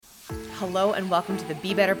Hello and welcome to the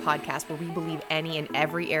Be Better podcast, where we believe any and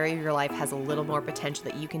every area of your life has a little more potential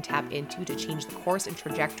that you can tap into to change the course and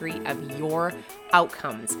trajectory of your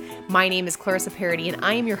outcomes. My name is Clarissa Parody and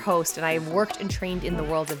I am your host, and I have worked and trained in the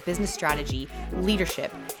worlds of business strategy,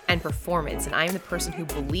 leadership, and performance. And I am the person who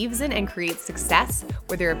believes in and creates success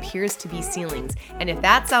where there appears to be ceilings. And if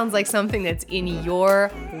that sounds like something that's in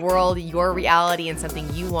your world, your reality, and something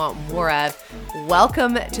you want more of,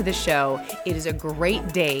 welcome to the show. It is a great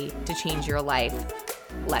day to change your life.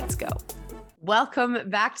 Let's go. Welcome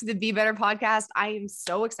back to the Be Better podcast. I am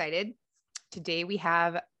so excited. Today we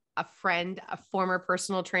have a friend, a former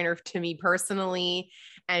personal trainer to me personally,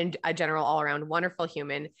 and a general all-around wonderful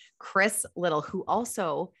human, Chris Liddle, who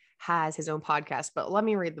also has his own podcast. But let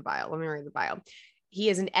me read the bio. He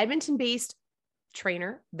is an Edmonton-based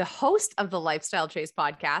trainer, the host of the Lifestyle Chase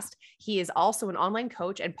podcast. He is also an online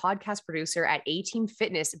coach and podcast producer at A-Team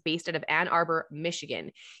Fitness based out of Ann Arbor,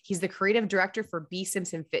 Michigan. He's the creative director for B.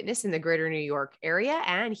 Simpson Fitness in the greater New York area,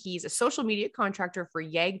 and he's a social media contractor for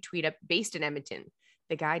Yag Tweetup based in Edmonton.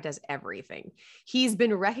 The guy does everything. He's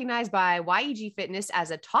been recognized by YEG Fitness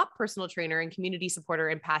as a top personal trainer and community supporter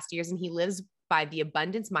in past years, and he lives by the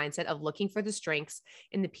abundance mindset of looking for the strengths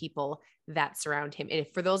in the people that surround him. And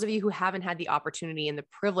for those of you who haven't had the opportunity and the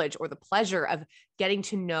privilege or the pleasure of getting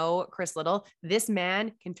to know Chris Liddle, this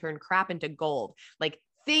man can turn crap into gold. Like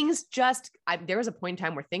things just, there was a point in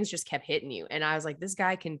time where things just kept hitting you. And I was like, this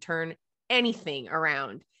guy can turn anything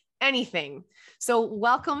around. Anything. So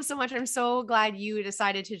welcome so much. I'm so glad you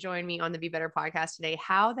decided to join me on the Be Better podcast today.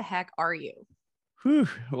 How the heck are you? Whew.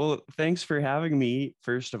 Well, thanks for having me,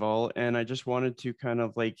 first of all. And I just wanted to kind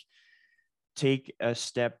of take a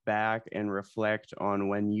step back and reflect on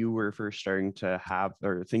when you were first starting to have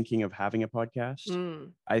or thinking of having a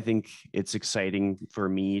podcast. I think it's exciting for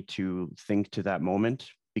me to think to that moment,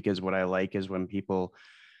 because what I like is when people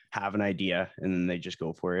have an idea and then they just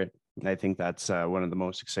go for it. I think that's one of the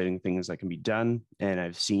most exciting things that can be done. And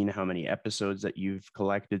I've seen how many episodes that you've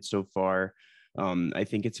collected so far. I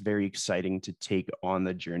think it's very exciting to take on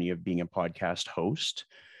the journey of being a podcast host,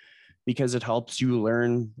 because it helps you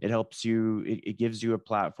learn. It gives you a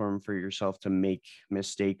platform for yourself to make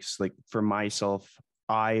mistakes. Like for myself,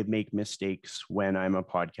 I make mistakes when I'm a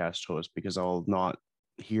podcast host because I'll not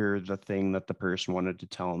hear the thing that the person wanted to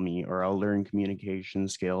tell me, or I'll learn communication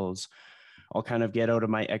skills. I'll kind of get out of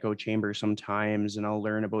my echo chamber sometimes, and I'll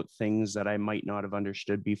learn about things that I might not have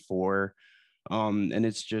understood before. And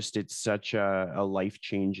it's such a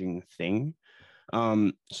life-changing thing.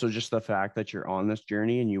 So just the fact that you're on this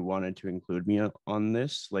journey and you wanted to include me on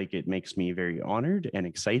this, it makes me very honored and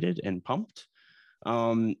excited and pumped.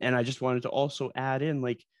 And I just wanted to also add in,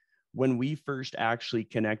 when we first actually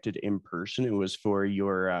connected in person, it was for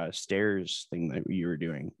your stairs thing that you were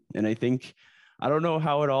doing. And I don't know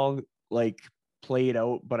how it all played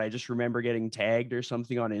out, but I just remember getting tagged or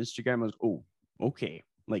something on Instagram. I was, oh, okay.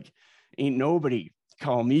 Ain't nobody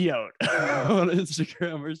call me out on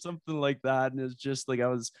Instagram or something like that. And it's just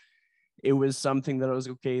it was something that I was,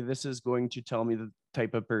 okay, this is going to tell me the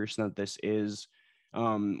type of person that this is,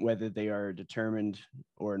 whether they are determined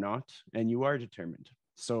or not. And you are determined.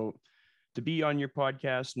 So to be on your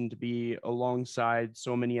podcast and to be alongside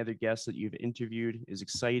so many other guests that you've interviewed is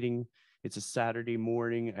exciting. It's a Saturday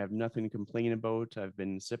morning. I have nothing to complain about. I've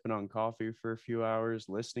been sipping on coffee for a few hours,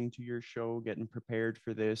 listening to your show, getting prepared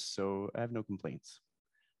for this. So I have no complaints.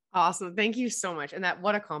 Awesome. Thank you so much. And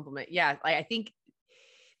what a compliment. Yeah. I think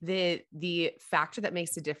the factor that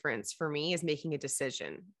makes a difference for me is making a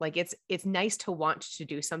decision. It's nice to want to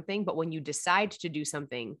do something, but when you decide to do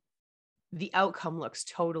something, the outcome looks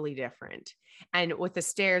totally different. And with the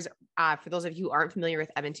stairs, for those of you who aren't familiar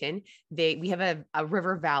with Edmonton, we have a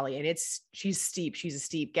river valley, and she's steep. She's a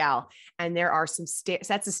steep gal. And there are some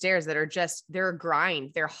sets of stairs that are they're a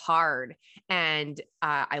grind. They're hard. And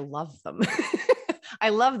I love them. I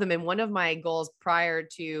love them. And one of my goals prior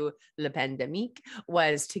to the pandemic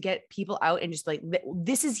was to get people out and just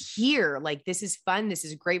this is here. This is fun. This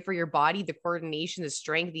is great for your body, the coordination, the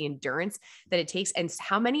strength, the endurance that it takes. And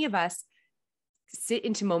how many of us sit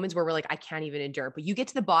into moments where we're like, I can't even endure, but you get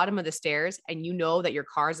to the bottom of the stairs and you know that your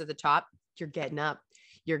car's at the top, you're getting up,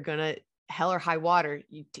 you're going to hell or high water,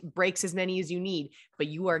 breaks as many as you need, but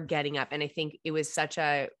you are getting up. And I think it was such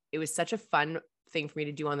a fun thing for me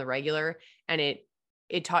to do on the regular. And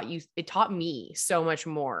it taught me so much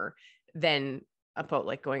more than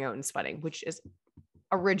about going out and sweating, which is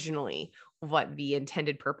originally what the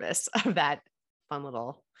intended purpose of that fun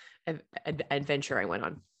little adventure I went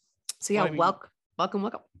on. So yeah, welcome.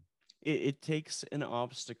 it takes an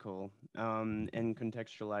obstacle and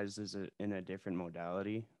contextualizes it in a different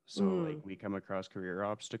modality. So like Mm, we come across career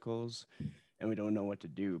obstacles and we don't know what to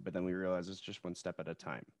do, but then we realize it's just one step at a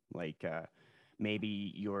time. Like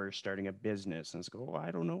maybe you're starting a business and it's go, oh, I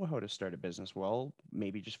don't know how to start a business. Well,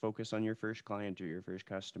 maybe just focus on your first client or your first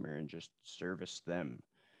customer and just service them,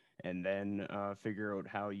 and then figure out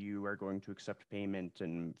how you are going to accept payment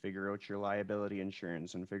and figure out your liability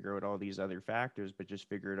insurance and figure out all these other factors, but just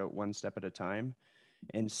figure it out one step at a time.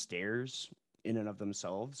 And stairs in and of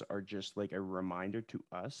themselves are just like a reminder to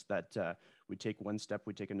us that we take one step,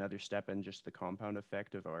 we take another step, and just the compound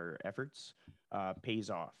effect of our efforts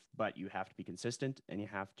pays off. But you have to be consistent and you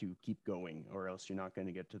have to keep going, or else you're not going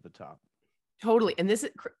to get to the top. totally. And this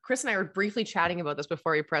is Chris and I were briefly chatting about this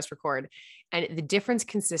before we press record, and the difference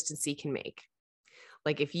consistency can make.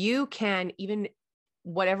 Like if you can even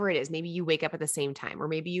whatever it is, maybe you wake up at the same time, or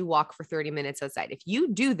maybe you walk for 30 minutes outside. If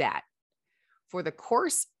you do that for the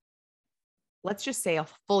course, let's just say a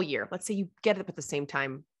full year, let's say you get up at the same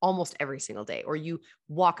time almost every single day, or you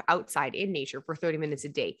walk outside in nature for 30 minutes a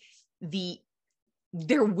day,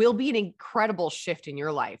 there will be an incredible shift in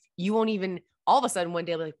your life. You won't even all of a sudden one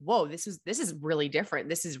day be like, whoa, this is really different.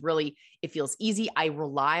 This is really, it feels easy. I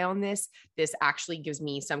rely on this. This actually gives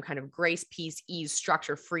me some kind of grace, peace, ease,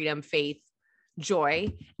 structure, freedom, faith,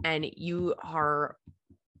 joy. And you are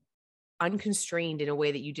unconstrained in a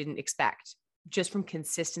way that you didn't expect just from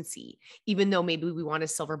consistency. Even though maybe we want a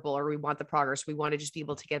silver bullet or we want the progress, we want to just be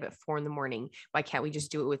able to get up at 4 a.m. Why can't we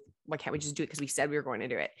just do it because we said we were going to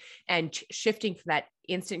do it? And shifting from that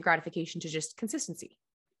instant gratification to just consistency.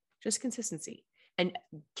 And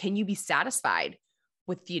can you be satisfied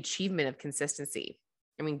with the achievement of consistency?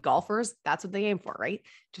 I mean, golfers, that's what they aim for, right?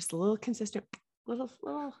 Just a little consistent, little.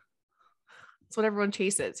 That's what everyone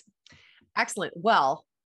chases. Excellent. Well,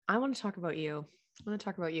 I want to talk about you.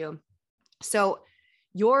 So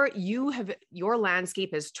your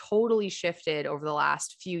landscape has totally shifted over the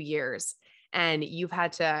last few years, and you've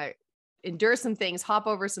had to endure some things, hop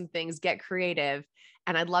over some things, get creative.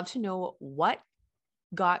 And I'd love to know what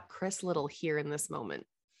got Chris Liddle here in this moment.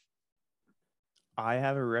 I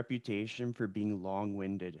have a reputation for being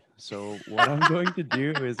long-winded. So what I'm going to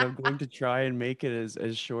do is I'm going to try and make it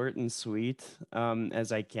as short and sweet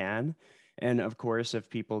as I can. And of course, if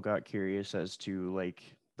people got curious as to like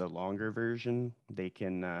the longer version, they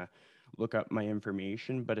can look up my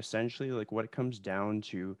information. But essentially, like what it comes down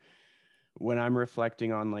to when I'm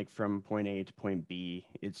reflecting on like from point A to point B,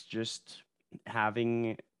 it's just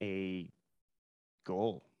having a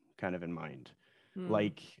goal kind of in mind. Hmm.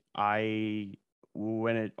 Like I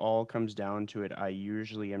when it all comes down to it, I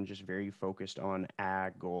usually am just very focused on a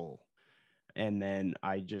goal. And then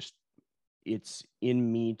it's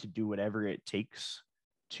in me to do whatever it takes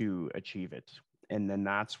to achieve it. And then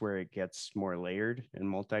that's where it gets more layered and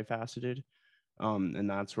multifaceted. And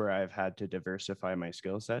that's where I've had to diversify my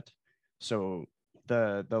skill set. So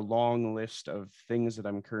the long list of things that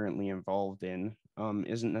I'm currently involved in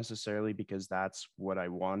isn't necessarily because that's what I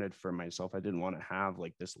wanted for myself. I didn't want to have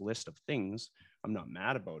like this list of things. I'm not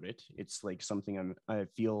mad about it. It's like something I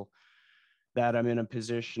feel that I'm in a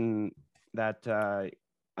position that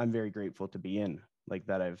I'm very grateful to be in, like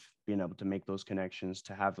that I've been able to make those connections,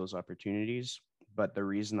 to have those opportunities. But the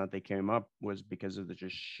reason that they came up was because of the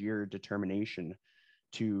just sheer determination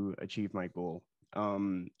to achieve my goal.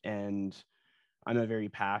 And I'm a very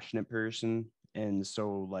passionate person. And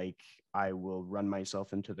so, like, I will run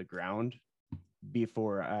myself into the ground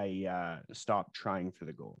before I stop trying for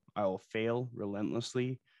the goal. I'll fail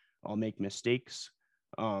relentlessly. I'll make mistakes.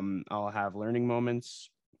 I'll have learning moments.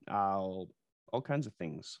 I'll all kinds of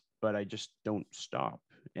things, but I just don't stop.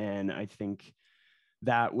 And I think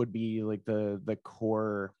that would be like the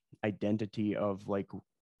core identity of like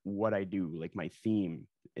what I do. Like my theme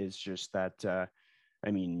is just that. I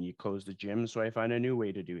mean, you close the gym, so I find a new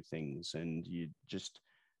way to do things, and you just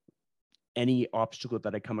any obstacle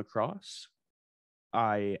that I come across,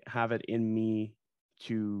 I have it in me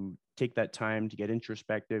to take that time to get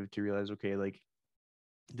introspective, to realize, okay, like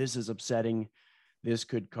this is upsetting. This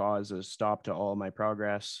could cause a stop to all my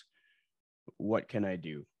progress. What can I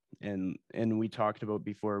do? And we talked about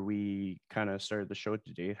before we kind of started the show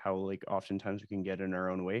today how like oftentimes we can get in our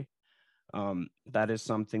own way. That is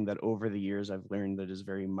something that over the years I've learned that is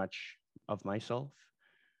very much of myself.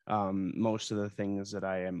 Most of the things that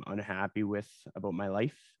I am unhappy with about my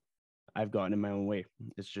life, I've gotten in my own way.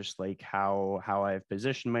 It's just like how I've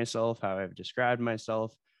positioned myself, how I've described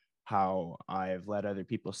myself, how I've let other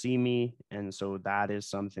people see me, and so that is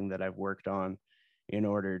something that I've worked on in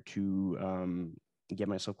order to get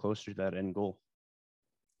myself closer to that end goal.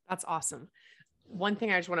 That's awesome. one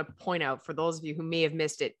thing I just want to point out for those of you who may have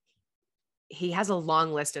missed it, he has a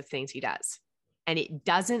long list of things he does, and it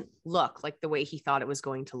doesn't look like the way he thought it was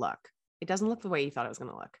going to look. It doesn't look the way he thought it was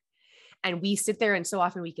going to look. And we sit there and so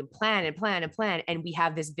often we can plan and plan and plan. And we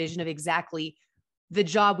have this vision of exactly the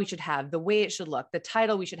job we should have, the way it should look, the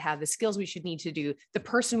title we should have, the skills we should need to do, the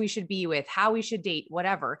person we should be with, how we should date,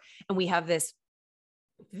 whatever. And we have this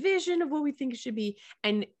vision of what we think it should be.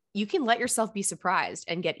 And you can let yourself be surprised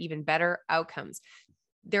and get even better outcomes.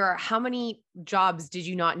 There are, how many jobs did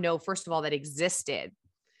you not know, first of all, that existed?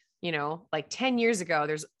 You know, like 10 years ago,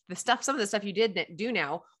 there's the stuff, some of the stuff you did that do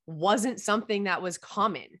now wasn't something that was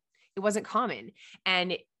common. It wasn't common.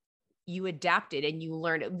 And you adapted and you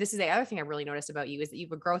learned. This is the other thing I really noticed about you is that you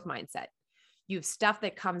have a growth mindset. You have stuff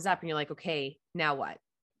that comes up and you're like, okay, now what?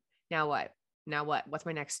 Now what? Now what? What's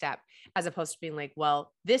my next step? As opposed to being like,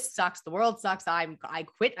 well, this sucks. The world sucks. I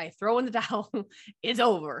quit. I throw in the towel. It's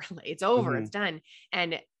over. It's over. It's done.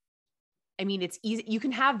 And I mean, it's easy. You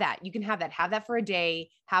can have that. You can have that. Have that for a day.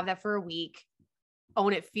 Have that for a week.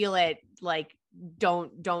 Own it. Feel it. Like,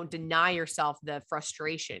 don't deny yourself the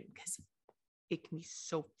frustration, because it can be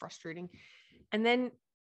so frustrating. And then,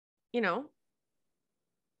 you know,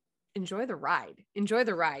 enjoy the ride. Enjoy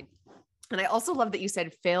the ride. And I also love that you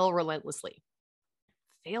said fail relentlessly.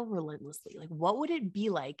 Fail relentlessly. Like, what would it be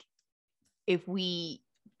like if we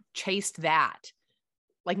chased that?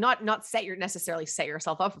 Like, not necessarily set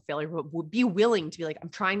yourself up for failure, but would be willing to be like, I'm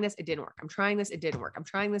trying this, it didn't work. I'm trying this, it didn't work. I'm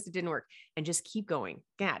trying this, it didn't work. And just keep going.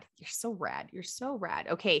 God, you're so rad. You're so rad.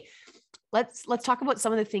 Okay. Let's talk about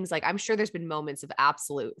some of the things. Like, I'm sure there's been moments of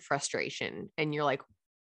absolute frustration and you're like,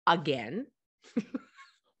 again,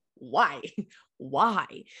 why?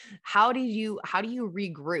 How do you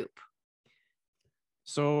regroup?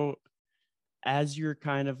 So as you're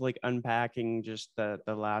kind of like unpacking just the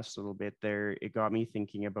last little bit there, it got me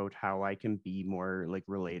thinking about how I can be more like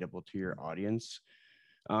relatable to your audience.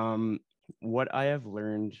 What I have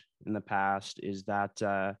learned in the past is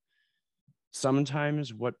that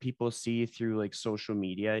sometimes what people see through like social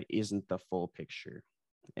media isn't the full picture.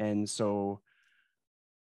 And so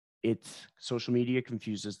social media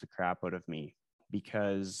confuses the crap out of me,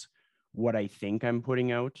 because what I think I'm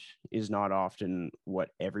putting out is not often what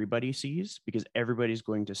everybody sees, because everybody's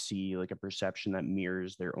going to see like a perception that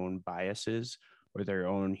mirrors their own biases or their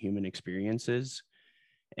own human experiences.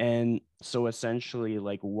 And so essentially,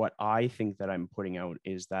 like, what I think that I'm putting out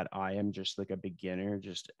is that I am just like a beginner,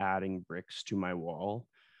 just adding bricks to my wall,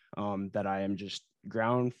 that I am just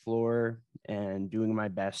ground floor and doing my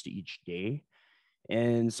best each day.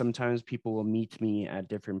 And sometimes people will meet me at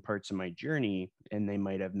different parts of my journey, and they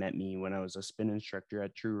might have met me when I was a spin instructor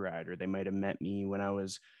at True Ride, or they might have met me when I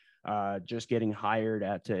was just getting hired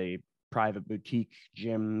at a private boutique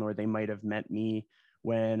gym, or they might have met me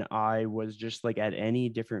when I was just like at any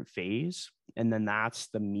different phase. And then that's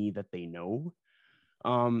the me that they know.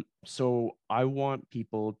 So I want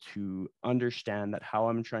people to understand that how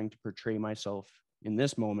I'm trying to portray myself in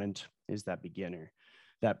this moment is that beginner,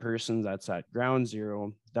 that person that's at ground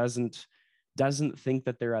zero, doesn't think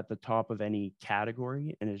that they're at the top of any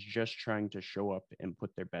category, and is just trying to show up and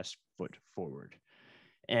put their best foot forward.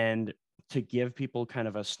 And to give people kind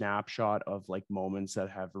of a snapshot of like moments that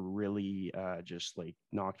have really just like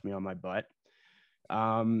knocked me on my butt.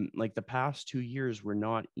 Like the past 2 years were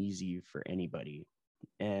not easy for anybody.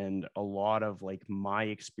 And a lot of like my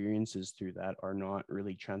experiences through that are not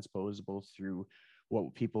really transposable through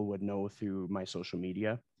what people would know through my social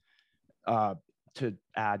media. To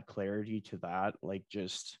add clarity to that, like,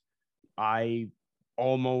 just I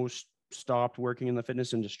almost stopped working in the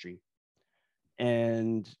fitness industry,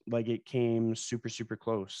 and like it came super, super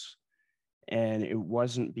close. And it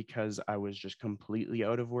wasn't because I was just completely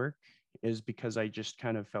out of work, is because I just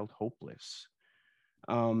kind of felt hopeless.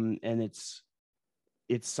 And it's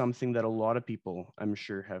something that a lot of people, I'm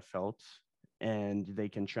sure, have felt, and they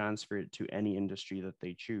can transfer it to any industry that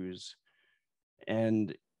they choose.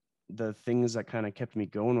 And the things that kind of kept me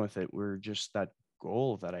going with it were just that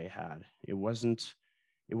goal that I had. It wasn't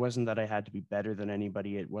that I had to be better than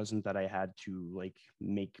anybody. It wasn't that I had to like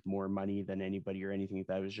make more money than anybody or anything like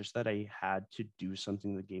that. It was just that I had to do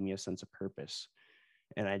something that gave me a sense of purpose,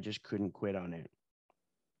 and I just couldn't quit on it.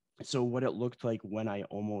 So what it looked like when I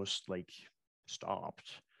almost like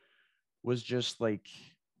stopped was just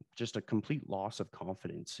a complete loss of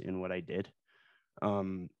confidence in what I did.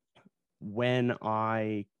 When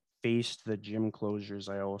I faced the gym closures,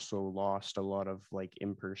 I also lost a lot of like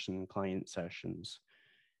in-person client sessions.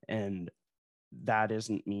 And that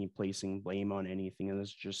isn't me placing blame on anything. It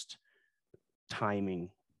was just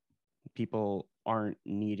timing. people aren't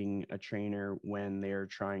needing a trainer when they're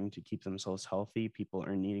trying to keep themselves healthy. People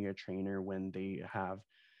are needing a trainer when they have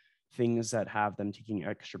things that have them taking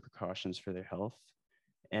extra precautions for their health.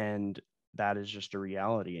 And that is just a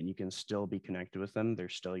reality. And you can still be connected with them. They're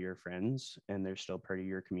still your friends and they're still part of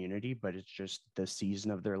your community, but it's just the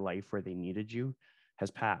season of their life where they needed you has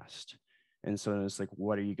passed. And so it's like,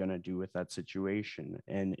 what are you going to do with that situation?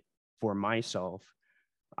 And for myself,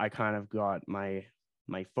 I kind of got my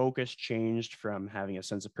focus changed from having a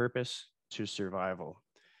sense of purpose to survival.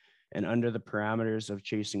 And under the parameters of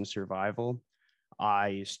chasing survival,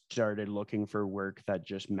 I started looking for work that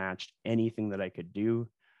just matched anything that I could do.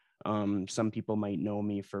 Some people might know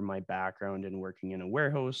me for my background in working in a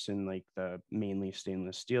warehouse in like the mainly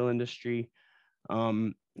stainless steel industry.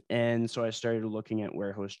 Um, and so I started looking at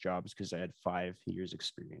warehouse jobs because I had 5 years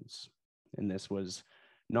experience. And this was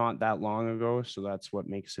not that long ago. So that's what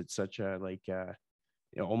makes it such a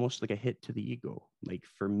almost like a hit to the ego. Like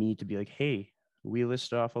for me to be like, hey, we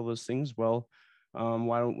list off all those things. Well,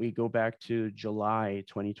 why don't we go back to July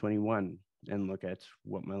 2021 and look at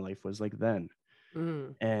what my life was like then?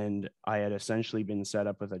 Mm. And I had essentially been set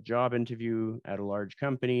up with a job interview at a large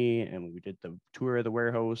company, and we did the tour of the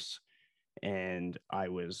warehouse. And I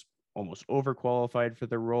was almost overqualified for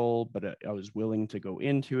the role, but I was willing to go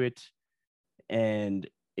into it. And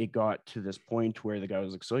it got to this point where the guy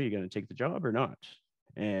was like, so you're going to take the job or not?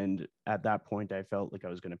 And at that point, I felt like I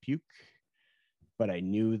was going to puke, but I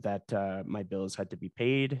knew that my bills had to be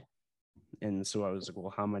paid. And so I was like,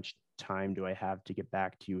 well, how much time do I have to get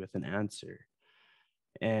back to you with an answer?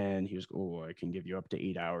 And he was, oh, I can give you up to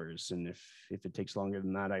 8 hours. And if it takes longer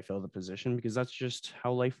than that, I fill the position, because that's just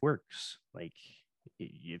how life works. Like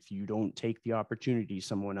if you don't take the opportunity,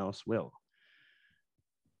 someone else will.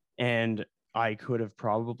 And I could have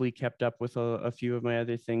probably kept up with a few of my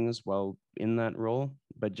other things while in that role,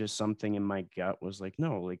 but just something in my gut was like,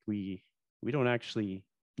 no, like we don't actually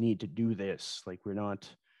need to do this. Like we're not,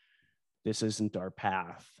 this isn't our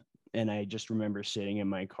path. And I just remember sitting in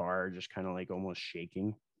my car, just kind of like almost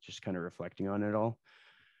shaking, just kind of reflecting on it all,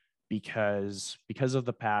 because of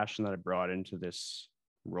the passion that I brought into this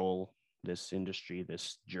role, this industry,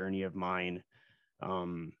 this journey of mine.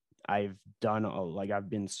 um I've done I've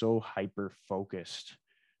been so hyper focused.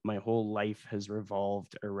 My whole life has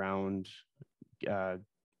revolved around uh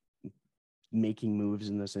making moves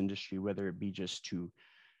in this industry, whether it be just to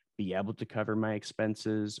be able to cover my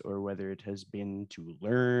expenses, or whether it has been to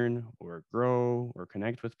learn or grow or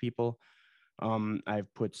connect with people.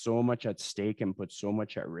 I've put so much at stake and put so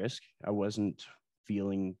much at risk. I wasn't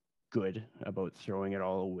feeling good about throwing it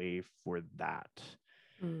all away for that.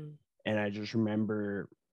 Mm. And I just remember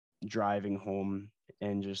driving home,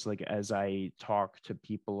 and just like as I talk to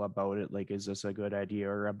people about it, like, is this a good idea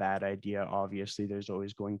or a bad idea? Obviously, there's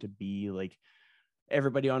always going to be like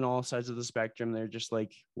everybody on all sides of the spectrum. They're just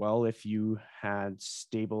like, well, if you had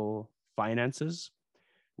stable finances,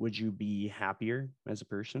 would you be happier as a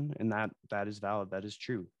person? And that is valid. That is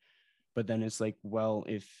true. But then it's like, well,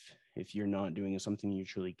 if you're not doing something you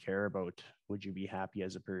truly care about, would you be happy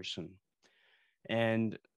as a person?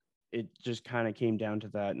 And it just kind of came down to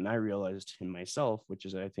that. And I realized in myself, which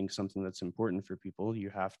is, I think, something that's important for people, you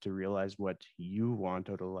have to realize what you want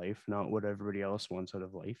out of life, not what everybody else wants out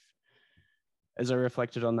of life. As I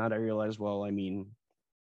reflected on that, I realized, well, I mean,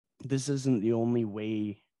 this isn't the only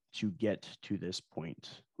way to get to this point.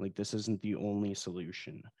 Like, this isn't the only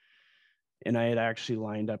solution. And I had actually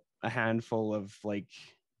lined up a handful of like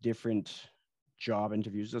different job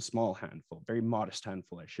interviews, a small handful, very modest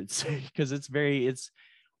handful, I should say, because it's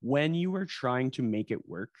when you are trying to make it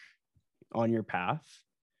work on your path,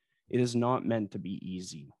 it is not meant to be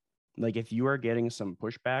easy. Like if you are getting some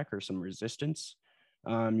pushback or some resistance,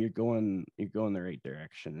 you're going the right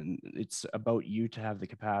direction, and it's about you to have the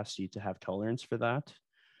capacity to have tolerance for that.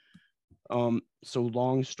 So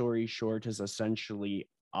long story short is essentially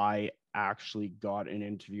I actually got an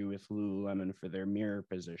interview with Lululemon for their mirror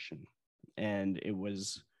position. And it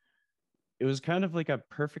was kind of like a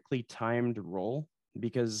perfectly timed role,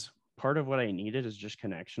 because part of what I needed is just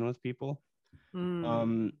connection with people. Mm.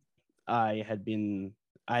 Um, I had been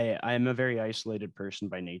I'm a very isolated person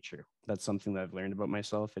by nature. That's something that I've learned about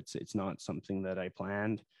myself. It's not something that I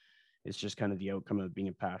planned. It's just kind of the outcome of being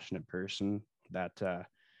a passionate person, that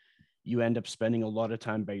you end up spending a lot of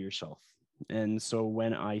time by yourself. And so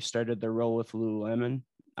when I started the role with Lululemon,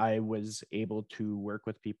 I was able to work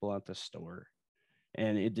with people at the store.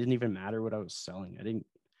 And it didn't even matter what I was selling.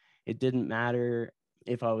 It didn't matter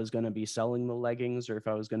if I was going to be selling the leggings or if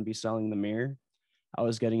I was going to be selling the mirror. I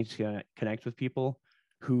was getting to connect with people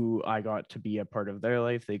who I got to be a part of their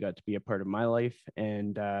life. They got to be a part of my life.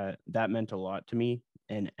 And that meant a lot to me.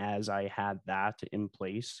 And as I had that in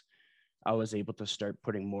place, I was able to start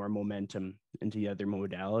putting more momentum into the other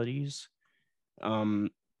modalities.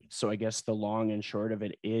 So I guess the long and short of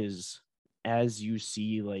it is, as you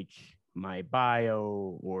see like my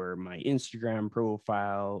bio or my Instagram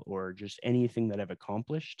profile or just anything that I've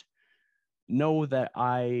accomplished, know that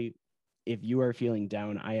if you are feeling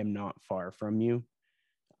down, I am not far from you.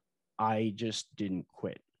 I just didn't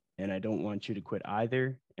quit, and I don't want you to quit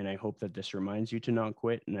either. And I hope that this reminds you to not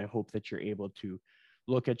quit. And I hope that you're able to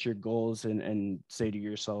look at your goals and say to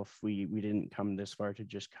yourself, we didn't come this far to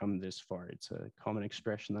just come this far. It's a common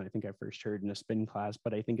expression that I think I first heard in a spin class,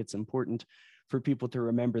 but I think it's important for people to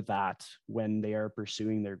remember that when they are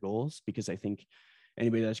pursuing their goals, because I think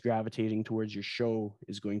anybody that's gravitating towards your show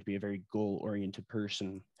is going to be a very goal-oriented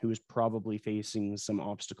person who is probably facing some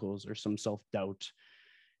obstacles or some self-doubt.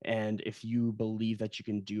 And if you believe that you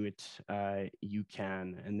can do it, you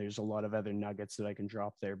can. And there's a lot of other nuggets that I can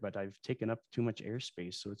drop there, but I've taken up too much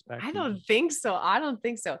airspace, so it's back I to you. don't think so. I don't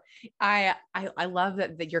think so. I love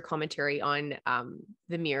that your commentary on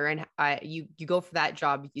the mirror, and you go for that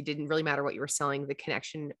job. You didn't really matter what you were selling. The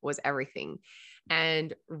connection was everything.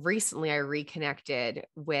 And recently I reconnected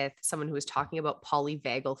with someone who was talking about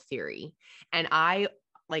polyvagal theory. And I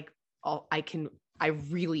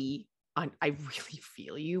really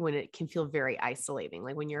feel you when it can feel very isolating.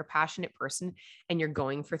 Like when you're a passionate person and you're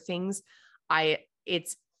going for things,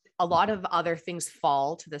 it's a lot of other things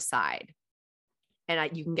fall to the side,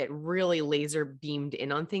 and you can get really laser beamed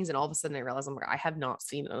in on things. And all of a sudden I realize I have not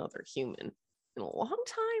seen another human in a long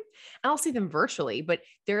time. And I'll see them virtually, but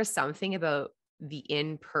there is something about the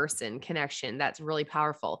in-person connection that's really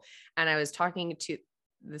powerful. And I was talking to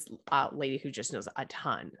this lady who just knows a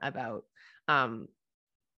ton about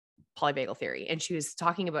polyvagal theory. And she was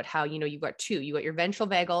talking about how, you got your ventral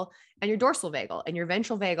vagal and your dorsal vagal. And your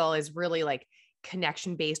ventral vagal is really like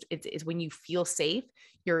connection based. It's when you feel safe,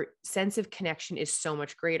 your sense of connection is so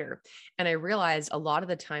much greater. And I realized a lot of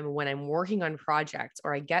the time when I'm working on projects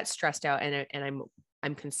or I get stressed out and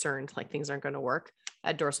I'm concerned, like things aren't going to work,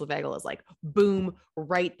 that dorsal vagal is like, boom,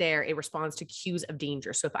 right there. It responds to cues of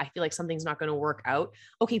danger. So if I feel like something's not going to work out,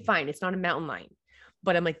 okay, fine. It's not a mountain lion,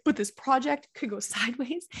 but I'm like, but this project could go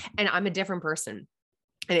sideways, and I'm a different person,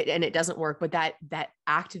 and it doesn't work. But that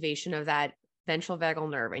activation of that ventral vagal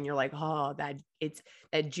nerve, and you're like, oh, it's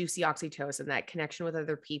that juicy oxytocin, that connection with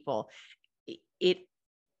other people. It's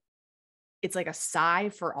like a sigh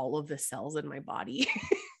for all of the cells in my body.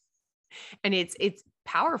 And it's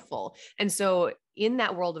powerful. And so in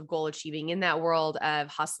that world of goal achieving, in that world of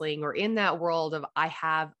hustling, or in that world of I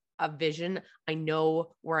have a vision, I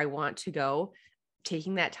know where I want to go,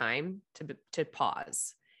 taking that time to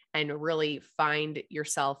pause and really find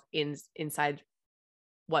yourself inside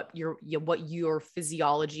what your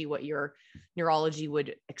physiology, what your neurology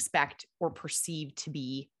would expect or perceive to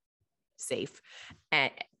be safe,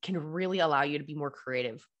 and can really allow you to be more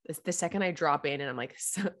creative. The second I drop in and I'm like,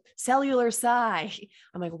 cellular sigh,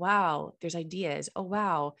 I'm like, wow, there's ideas. Oh,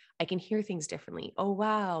 wow, I can hear things differently. Oh,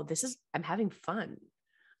 wow, I'm having fun.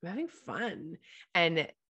 And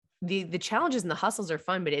the challenges and the hustles are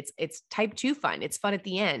fun, but it's type 2 fun. It's fun at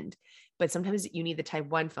the end, but sometimes you need the type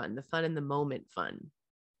 1 fun, the fun in the moment fun,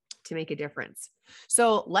 to make a difference.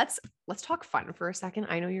 So let's talk fun for a second.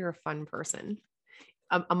 I know you're a fun person.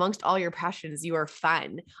 Amongst all your passions, you are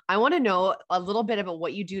fun. I want to know a little bit about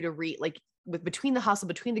what you do to between the hustle,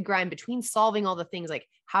 between the grind, between solving all the things. Like,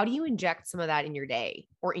 how do you inject some of that in your day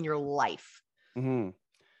or in your life? Mm-hmm.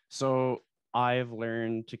 So I've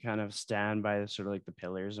learned to kind of stand by sort of like the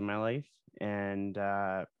pillars of my life. And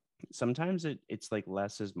sometimes it's like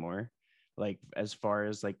less is more, like as far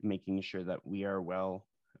as like making sure that we are well.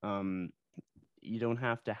 You don't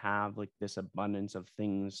have to have like this abundance of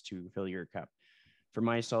things to fill your cup. For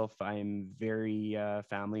myself, I'm very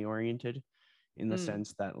family oriented in the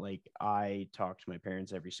sense that like I talk to my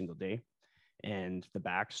parents every single day. And the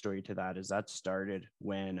backstory to that is that started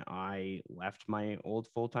when I left my old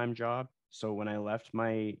full-time job. So when I left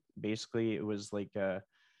basically it was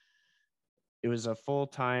a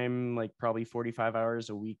full-time, like probably 45 hours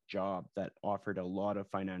a week job that offered a lot of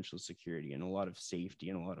financial security and a lot of safety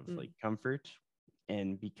and a lot of like comfort.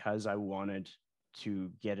 And because I wanted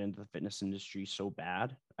to get into the fitness industry so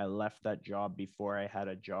bad, I left that job before I had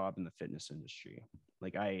a job in the fitness industry.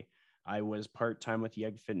 Like I was part-time with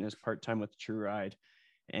Yeg Fitness, part-time with True Ride,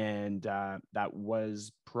 and that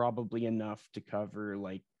was probably enough to cover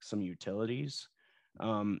like some utilities.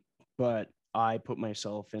 But I put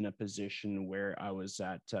myself in a position where I was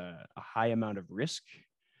at a high amount of risk,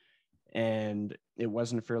 And it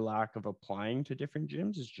wasn't for lack of applying to different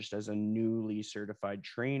gyms. It's just as a newly certified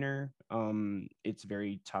trainer, it's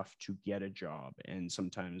very tough to get a job. And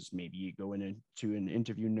sometimes maybe you go into an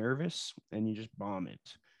interview nervous and you just bomb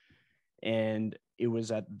it. And it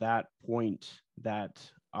was at that point that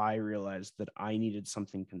I realized that I needed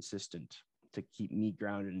something consistent to keep me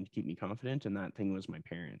grounded and keep me confident. And that thing was my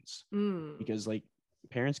parents. Because like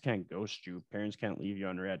parents can't ghost you, parents can't leave you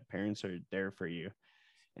on red, parents are there for you.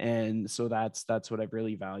 And so that's what I've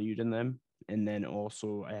really valued in them. And then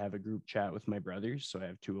also I have a group chat with my brothers, so I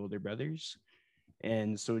have two older brothers,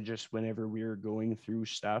 and so just whenever we're going through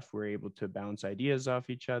stuff, we're able to bounce ideas off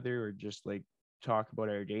each other or just like talk about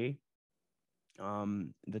our day.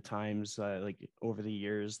 The times like over the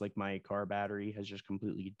years, like my car battery has just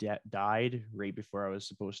completely died right before I was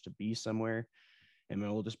supposed to be somewhere, and my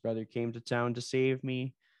oldest brother came to town to save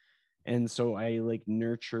me. And so I like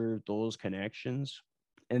nurture those connections,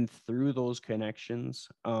 and through those connections,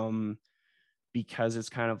 because it's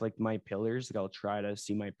kind of like my pillars, like I'll try to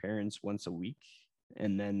see my parents once a week,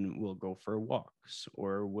 and then we'll go for walks,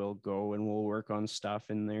 or we'll go and we'll work on stuff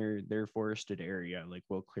in their forested area. Like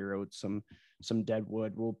we'll clear out some dead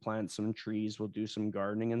wood, we'll plant some trees, we'll do some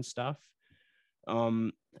gardening and stuff.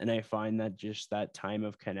 And I find that just that time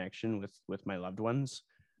of connection with my loved ones,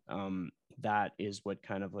 that is what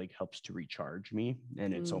kind of like helps to recharge me.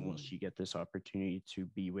 And it's almost, you get this opportunity to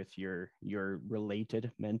be with your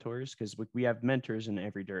related mentors, because we have mentors in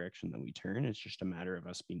every direction that we turn. It's just a matter of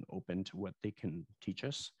us being open to what they can teach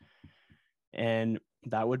us. And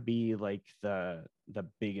that would be like the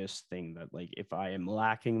biggest thing, that like if I am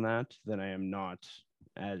lacking that, then I am not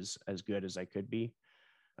as good as I could be.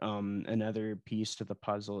 Another piece to the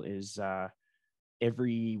puzzle is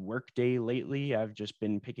every work day lately, I've just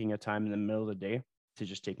been picking a time in the middle of the day to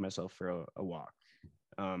just take myself for a walk,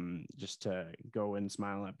 just to go and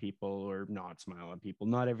smile at people or not smile at people.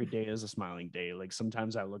 Not every day is a smiling day. Like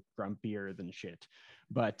sometimes I look grumpier than shit,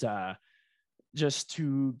 but just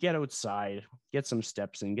to get outside, get some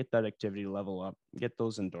steps in, get that activity level up, get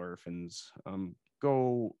those endorphins,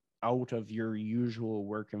 go out of your usual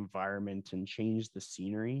work environment and change the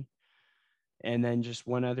scenery. And then just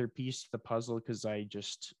one other piece to the puzzle, because I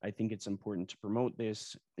think it's important to promote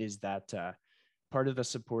this, is that part of the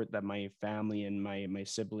support that my family and my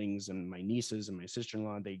siblings and my nieces and my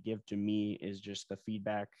sister-in-law, they give to me, is just the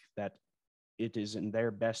feedback that it is in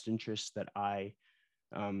their best interest that I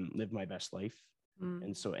live my best life.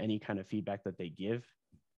 And so any kind of feedback that they give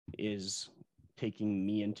is taking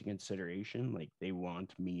me into consideration. Like they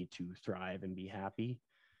want me to thrive and be happy.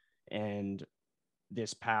 And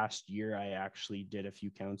this past year, I actually did a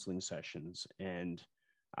few counseling sessions, and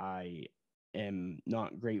I am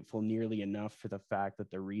not grateful nearly enough for the fact that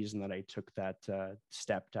the reason that I took that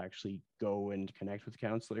step to actually go and connect with a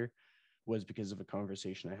counselor was because of a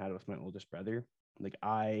conversation I had with my oldest brother. Like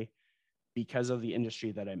because of the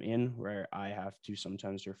industry that I'm in, where I have to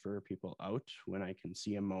sometimes refer people out when I can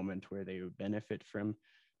see a moment where they would benefit from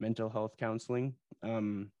mental health counseling.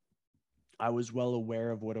 I was well aware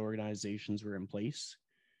of what organizations were in place.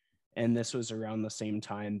 And this was around the same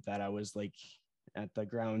time that I was like at the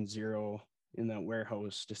ground zero in that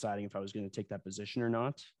warehouse deciding if I was going to take that position or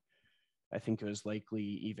not. I think it was likely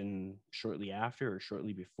even shortly after or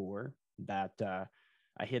shortly before that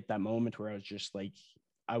I hit that moment where I was just like,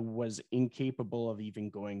 I was incapable of even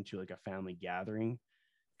going to like a family gathering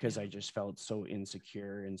because I just felt so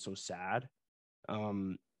insecure and so sad.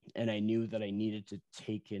 And I knew that I needed to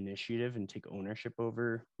take initiative and take ownership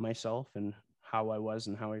over myself and how I was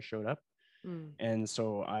and how I showed up. And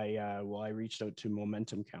so I reached out to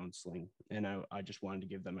Momentum Counseling, and I just wanted to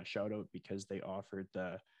give them a shout out because they offered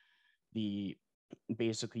the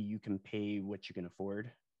basically you can pay what you can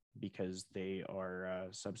afford, because they are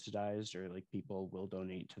subsidized, or like people will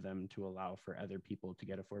donate to them to allow for other people to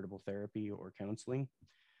get affordable therapy or counseling.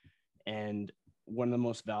 And one of the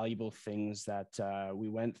most valuable things that we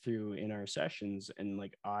went through in our sessions, and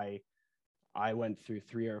like I went through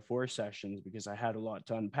 3 or 4 sessions because I had a lot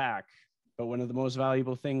to unpack. But one of the most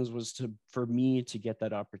valuable things was for me to get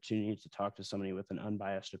that opportunity to talk to somebody with an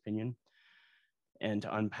unbiased opinion and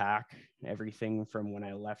to unpack everything from when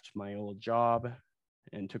I left my old job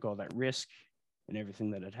and took all that risk and everything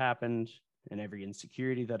that had happened and every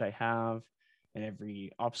insecurity that I have and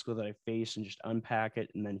every obstacle that I face, and just unpack it.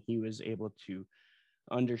 And then he was able to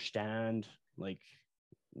understand like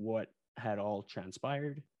what had all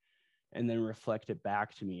transpired and then reflect it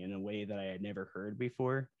back to me in a way that I had never heard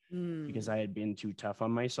before because I had been too tough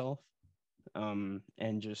on myself. And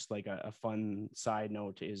just like a fun side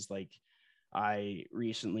note is like I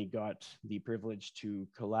recently got the privilege to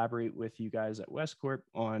collaborate with you guys at Westcorp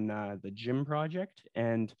on the gym project.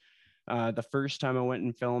 And the first time I went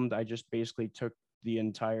and filmed, I just basically took the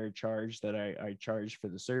entire charge that I charged for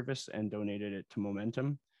the service and donated it to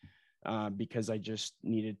Momentum, because I just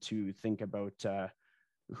needed to think about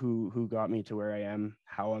who got me to where I am,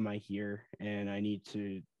 how am I here, and I need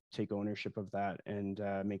to take ownership of that and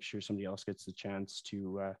make sure somebody else gets the chance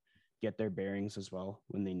to get their bearings as well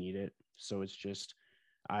when they need it. So it's just,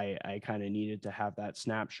 I kind of needed to have that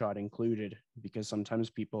snapshot included, because sometimes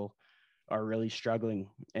people are really struggling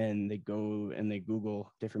and they go and they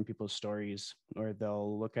Google different people's stories, or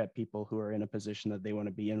they'll look at people who are in a position that they want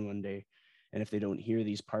to be in one day. And if they don't hear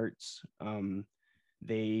these parts,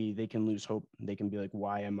 they can lose hope. They can be like,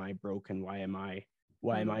 why am I broken? Why am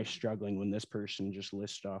I struggling, when this person just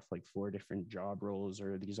lists off like 4 different job roles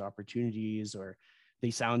or these opportunities, or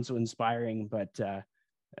they sound so inspiring, but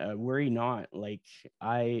worry not. Like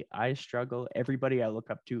I struggle. Everybody I look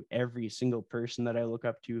up to, every single person that I look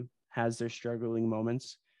up to has their struggling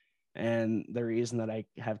moments. And the reason that I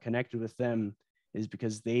have connected with them is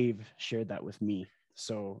because they've shared that with me.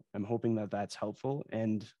 So I'm hoping that that's helpful.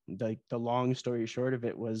 And the long story short of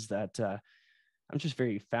it was that I'm just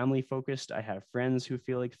very family focused. I have friends who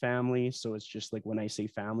feel like family. So it's just like, when I say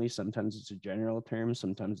family, sometimes it's a general term.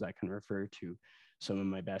 Sometimes that can refer to some of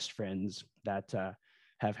my best friends that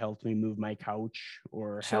have helped me move my couch,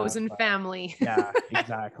 or Chosen family. Yeah,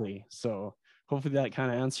 exactly. So hopefully that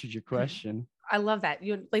kind of answered your question. I love that.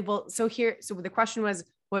 You like, well, so the question was,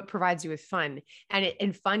 what provides you with fun?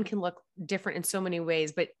 And fun can look different in so many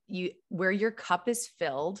ways, but where your cup is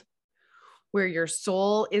filled, where your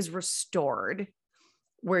soul is restored,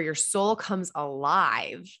 where your soul comes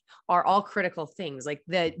alive, are all critical things. Like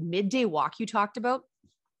the midday walk you talked about.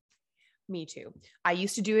 Me too. I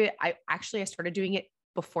used to do it. I started doing it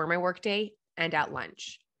before my workday and at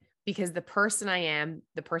lunch, because the person I am,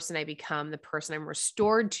 the person I become, the person I'm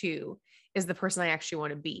restored to is the person I actually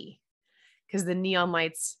want to be. Because the neon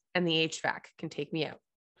lights and the HVAC can take me out.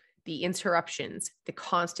 The interruptions, the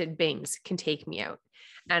constant bangs can take me out.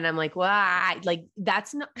 And I'm like, well,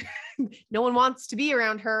 that's not, no one wants to be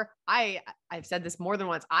around her. I've said this more than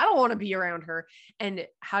once. I don't want to be around her. And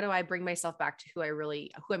how do I bring myself back to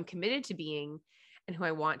who I'm committed to being and who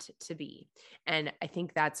I want to be? And I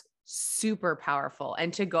think that's super powerful.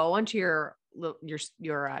 And to go onto your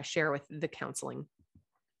share with the counseling,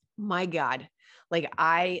 my God,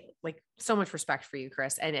 I so much respect for you,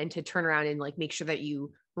 Chris, and to turn around and make sure that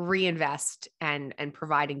you reinvest and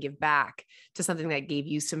provide and give back to something that gave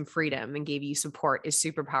you some freedom and gave you support is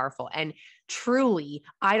super powerful. And truly,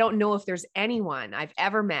 I don't know if there's anyone I've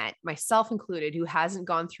ever met, myself included, who hasn't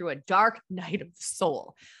gone through a dark night of the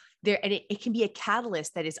soul there. And it can be a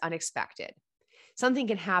catalyst that is unexpected. Something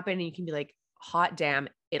can happen and you can be like, hot damn,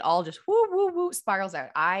 it all just woo spirals out.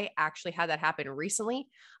 I actually had that happen recently.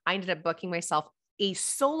 I ended up booking myself a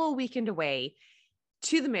solo weekend away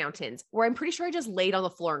to the mountains, where I'm pretty sure I just laid on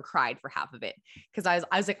the floor and cried for half of it. Cause I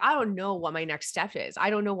was like, I don't know what my next step is.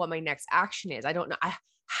 I don't know what my next action is. I don't know.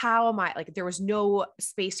 How am I, there was no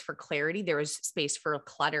space for clarity. There was space for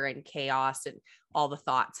clutter and chaos and all the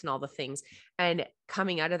thoughts and all the things. And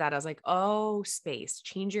coming out of that, I was like, oh, space,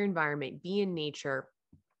 change your environment, be in nature,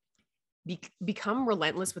 become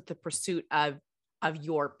relentless with the pursuit of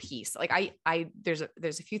your peace. There's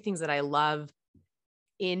a few things that I love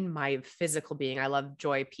in my physical being. I love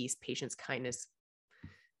joy, peace, patience, kindness.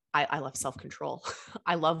 I love self-control.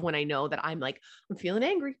 I love when I know that I'm feeling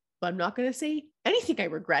angry, but I'm not going to say anything I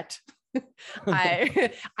regret.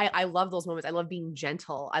 I love those moments. I love being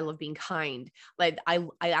gentle. I love being kind. I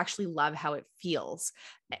actually love how it feels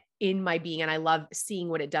in my being. And I love seeing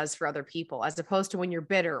what it does for other people, as opposed to when you're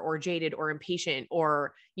bitter or jaded or impatient,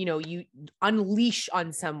 or, you unleash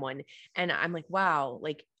on someone. And I'm like, wow,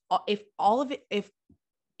 if all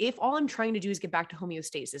I'm trying to do is get back to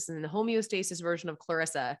homeostasis, and the homeostasis version of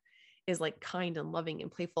Clarissa is kind and loving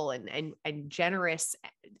and playful and generous,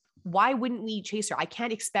 why wouldn't we chase her? I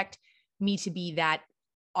can't expect me to be that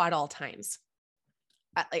at all times.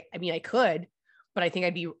 I mean, I could, but I think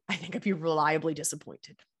I'd be reliably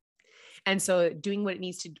disappointed. And so doing what you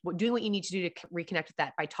need to do to reconnect with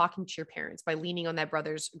that, by talking to your parents, by leaning on that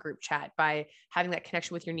brother's group chat, by having that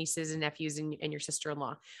connection with your nieces and nephews and your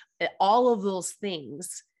sister-in-law, all of those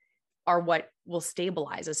things are what will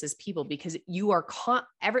stabilize us as people, because you are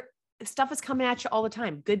stuff is coming at you all the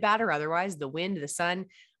time, good, bad, or otherwise, the wind, the sun,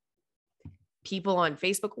 people on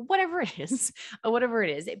Facebook, whatever it is,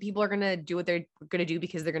 people are going to do what they're going to do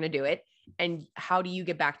because they're going to do it. And how do you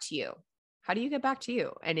get back to you?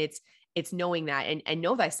 And It's knowing that and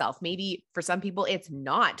know thyself. Maybe for some people, it's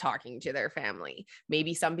not talking to their family.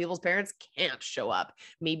 Maybe some people's parents can't show up.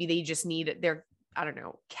 Maybe they just need their, I don't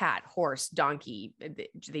know, cat, horse, donkey.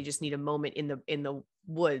 They just need a moment in the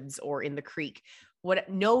woods or in the creek.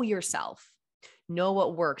 Know yourself, know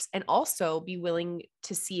what works, and also be willing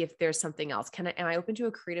to see if there's something else. Am I open to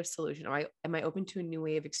a creative solution? Am I open to a new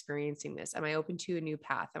way of experiencing this? Am I open to a new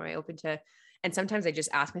path? Am I open to, and sometimes I just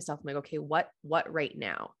ask myself, I'm like, okay, what right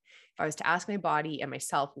now? If I was to ask my body and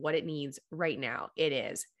myself what it needs right now, it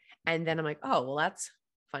is. And then I'm like, oh, well, that's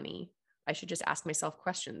funny. I should just ask myself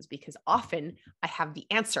questions, because often I have the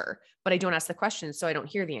answer, but I don't ask the questions. So I don't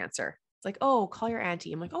hear the answer. It's like, oh, call your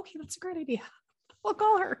auntie. I'm like, okay, that's a great idea. I'll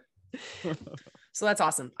call her. So that's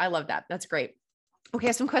awesome. I love that. That's great.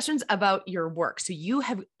 Okay. Some questions about your work. So you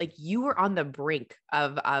were on the brink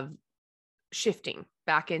of shifting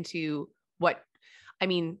back into what, I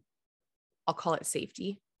mean, I'll call it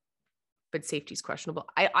safety, but safety is questionable.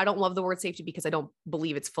 I don't love the word safety because I don't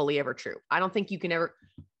believe it's fully ever true. I don't think you can ever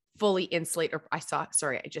fully insulate, or I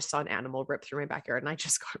just saw an animal rip through my backyard and I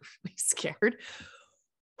just got really scared.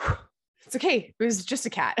 It's okay. It was just a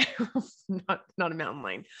cat, not a mountain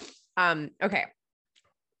lion. Okay.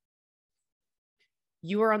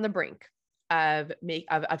 You are on the brink of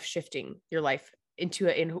shifting your life into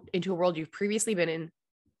a world you've previously been in,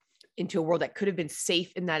 into a world that could have been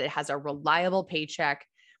safe in that it has a reliable paycheck,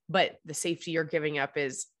 but the safety you're giving up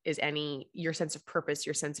is your sense of purpose,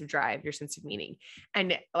 your sense of drive, your sense of meaning.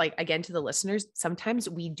 And like, again, to the listeners, sometimes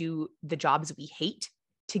we do the jobs we hate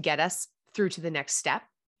to get us through to the next step,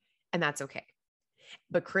 and that's okay.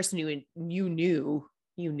 But Chris knew, and you knew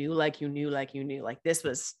like this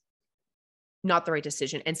was not the right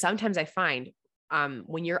decision. And sometimes I find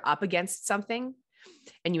when you're up against something,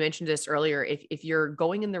 and you mentioned this earlier, if you're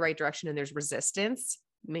going in the right direction and there's resistance,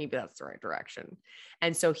 maybe that's the right direction.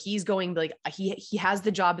 And so he's going, like, he has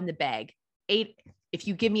the job in the bag. If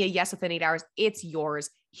you give me a yes within 8 hours, it's yours.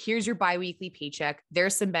 Here's your biweekly paycheck.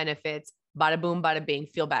 There's some benefits. Bada boom, bada bing,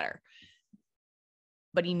 feel better.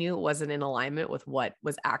 But he knew it wasn't in alignment with what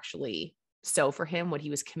was actually so for him, what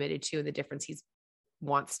he was committed to, and the difference he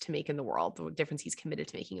wants to make in the world, the difference he's committed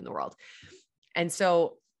to making in the world. And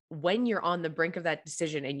so when you're on the brink of that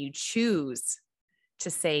decision and you choose to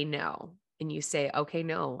say no, and you say, okay,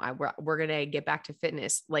 no, we're going to get back to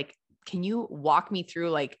fitness. Like, can you walk me through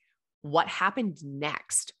like what happened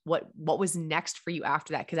next? What was next for you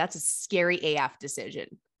after that? Cause that's a scary AF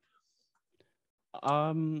decision.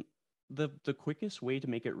 The quickest way to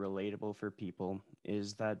make it relatable for people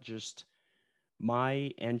is that just my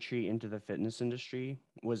entry into the fitness industry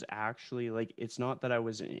was actually like, it's not that I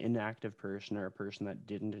was an inactive person or a person that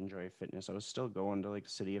didn't enjoy fitness. I was still going to like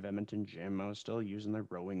City of Edmonton gym. I was still using the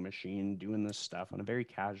rowing machine, doing this stuff on a very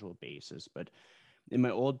casual basis. But in my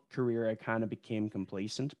old career, I kind of became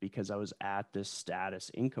complacent because I was at this status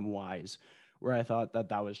income wise where I thought that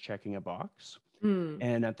that was checking a box.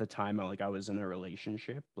 And at the time, I was in a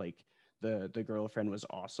relationship, like the girlfriend was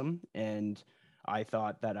awesome. And I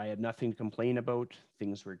thought that I had nothing to complain about.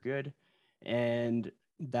 Things were good. And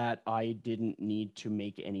that I didn't need to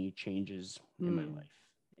make any changes in my life.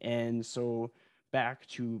 And so back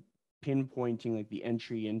to pinpointing like the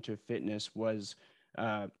entry into fitness was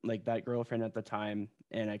like that girlfriend at the time.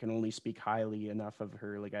 And I can only speak highly enough of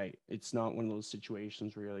her. Like it's not one of those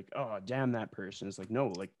situations where you're like, oh, damn, that person. It's like, no,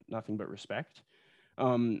 like nothing but respect.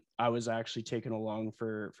 I was actually taken along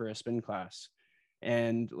for a spin class.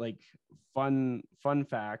 And like fun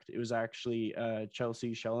fact, it was actually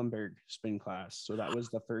Chelsea Schellenberg spin class. So that was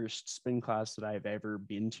the first spin class that I've ever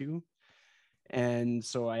been to. And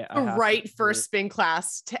so I have right first spin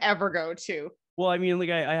class to ever go to. Well, I mean, like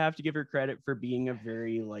I have to give her credit for being a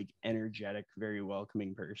very like energetic, very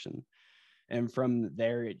welcoming person. And from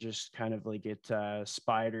there, it just kind of like it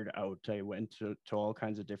spidered out. I went to all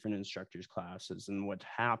kinds of different instructors' classes. And what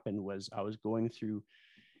happened was I was going through,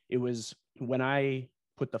 it was when I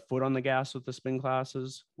put the foot on the gas with the spin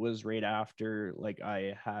classes was right after like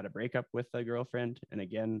I had a breakup with a girlfriend. And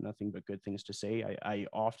again, nothing but good things to say. I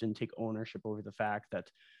often take ownership over the fact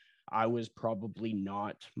that I was probably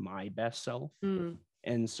not my best self.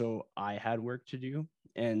 And so I had work to do.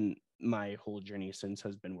 And my whole journey since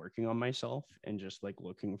has been working on myself and just like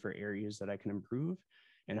looking for areas that I can improve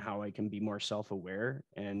and how I can be more self-aware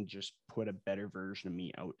and just put a better version of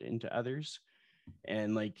me out into others.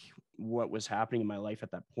 And like what was happening in my life at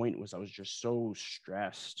that point was I was just so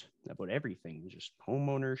stressed about everything, just home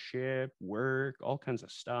ownership, work, all kinds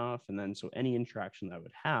of stuff. And then so any interaction that I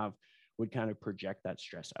would have would kind of project that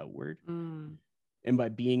stress outward. And by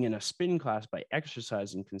being in a spin class, by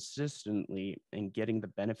exercising consistently and getting the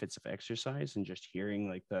benefits of exercise and just hearing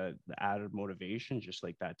like the added motivation, just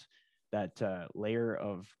like that layer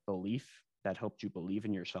of belief that helped you believe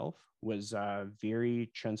in yourself was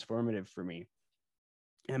very transformative for me.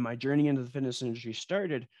 And my journey into the fitness industry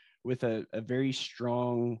started with a very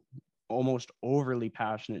strong, almost overly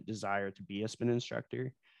passionate desire to be a spin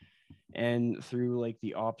instructor. And through like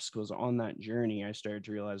the obstacles on that journey, I started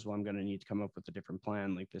to realize, well, I'm going to need to come up with a different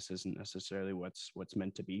plan. Like this isn't necessarily what's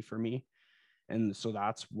meant to be for me. And so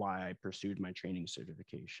that's why I pursued my training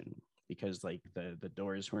certification, because like the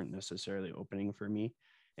doors weren't necessarily opening for me.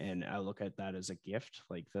 And I look at that as a gift.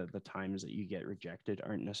 Like the times that you get rejected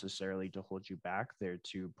aren't necessarily to hold you back, they're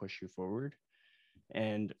to push you forward.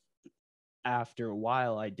 And after a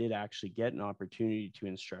while, I did actually get an opportunity to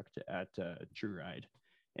instruct at True Ride.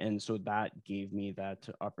 And so that gave me that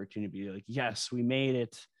opportunity to be like, yes, we made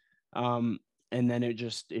it. Um, and then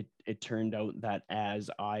it turned out that as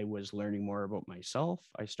I was learning more about myself,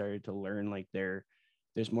 I started to learn like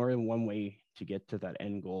there's more than one way to get to that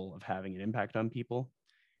end goal of having an impact on people.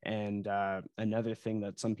 And another thing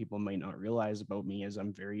that some people might not realize about me is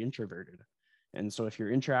I'm very introverted. And so if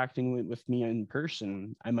you're interacting with me in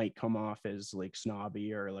person, I might come off as like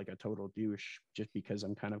snobby or like a total douche just because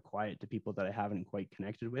I'm kind of quiet to people that I haven't quite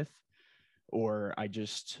connected with. Or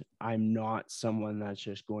I'm not someone that's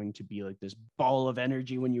just going to be like this ball of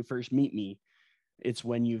energy when you first meet me. It's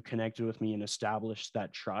when you've connected with me and established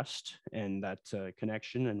that trust and that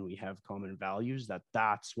connection, and we have common values,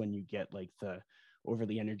 that's when you get like the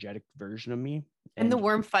overly energetic version of me. And the And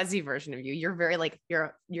warm, fuzzy version of you. You're very like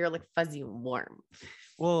you're like fuzzy and warm.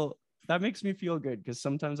 well, that makes me feel good because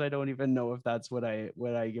sometimes I don't even know if that's what I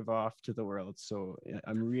give off to the world. So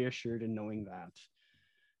I'm reassured in knowing that.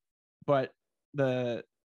 But the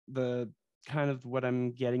the kind of what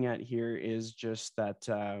I'm getting at here is just that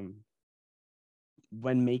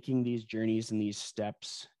when making these journeys and these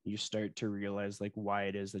steps, you start to realize like why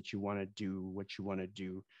it is that you want to do what you want to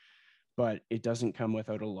do. But it doesn't come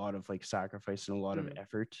without a lot of like sacrifice and a lot of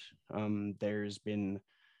effort. There's been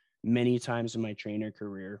many times in my trainer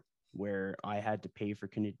career where I had to pay for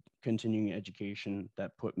continuing education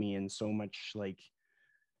that put me in so much like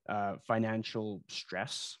financial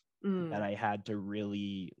stress that I had to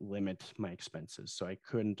really limit my expenses. So I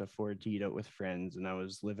couldn't afford to eat out with friends, and I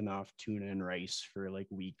was living off tuna and rice for like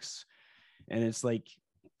weeks. And it's like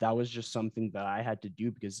that was just something that I had to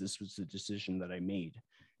do because this was the decision that I made.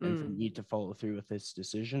 And for me to follow through with this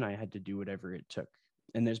decision, I had to do whatever it took.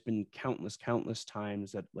 And there's been countless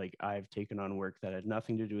times that like I've taken on work that had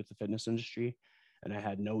nothing to do with the fitness industry, and I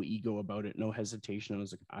had no ego about it, no hesitation. I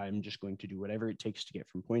was like, I'm just going to do whatever it takes to get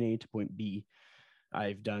from point A to point B.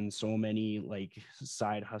 I've done so many like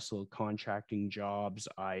side hustle contracting jobs.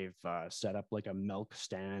 I've set up like a milk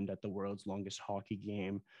stand at the world's longest hockey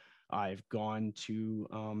game. I've gone to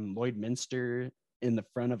Lloydminster in the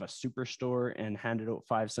front of a superstore and handed out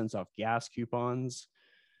 5 cents off gas coupons.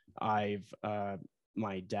 I've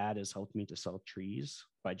My dad has helped me to sell trees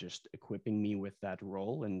by just equipping me with that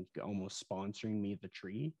role and almost sponsoring me the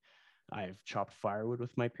tree. I've chopped firewood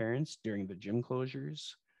with my parents during the gym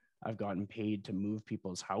closures. I've gotten paid to move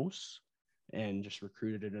people's house and just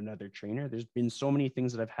recruited another trainer. There's been so many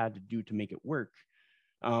things that I've had to do to make it work.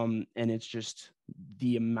 And it's just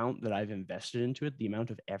the amount that I've invested into it, the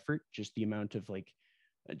amount of effort, just the amount of like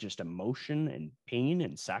just emotion and pain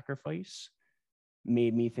and sacrifice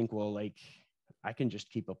made me think, well, like I can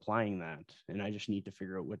just keep applying that and I just need to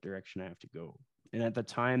figure out what direction I have to go. And at the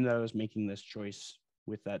time that I was making this choice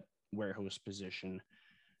with that warehouse position,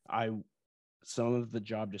 I some of the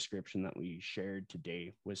job description that we shared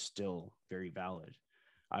today was still very valid.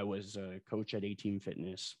 I was a coach at A-Team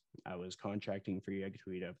Fitness. I was contracting for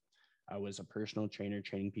Yegtuita. I was a personal trainer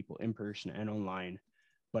training people in person and online.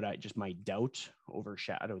 But my doubt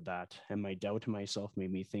overshadowed that. And my doubt in myself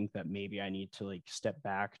made me think that maybe I need to like step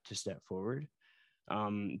back to step forward.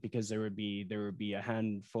 Because there would be a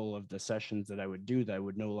handful of the sessions that I would do that I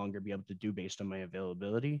would no longer be able to do based on my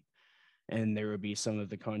availability. And there would be some of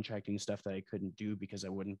the contracting stuff that I couldn't do because I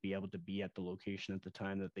wouldn't be able to be at the location at the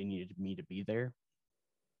time that they needed me to be there.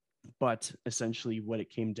 But essentially what it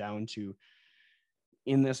came down to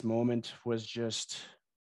in this moment was just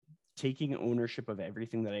taking ownership of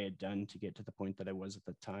everything that I had done to get to the point that I was at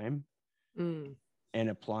the time and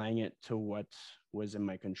applying it to what was in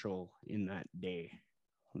my control in that day.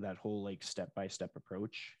 That whole like step-by-step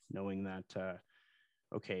approach, knowing that,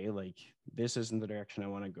 okay, like this isn't the direction I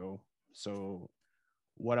want to go. So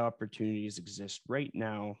what opportunities exist right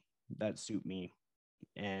now that suit me?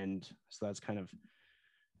 And so that's kind of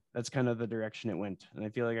that's kind of the direction it went. And I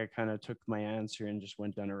feel like I kind of took my answer and just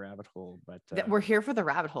went down a rabbit hole, but we're here for the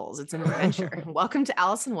rabbit holes. It's an adventure. Welcome to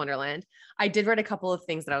Alice in Wonderland. I did write a couple of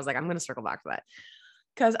things that I was like, I'm going to circle back to that.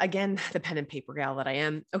 Because again, the pen and paper gal that I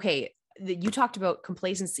am. Okay. You talked about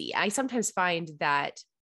complacency. I sometimes find that,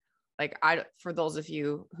 like, for those of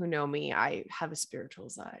you who know me, I have a spiritual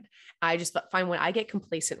side. I just find when I get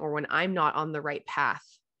complacent or when I'm not on the right path,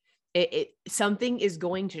 something is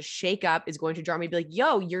going to shake up, is going to draw me, be like,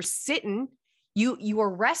 yo, you're sitting, you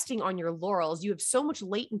are resting on your laurels. You have so much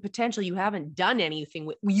latent potential. You haven't done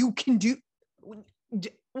anything you can do. What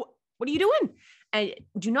are you doing? And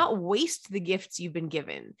do not waste the gifts you've been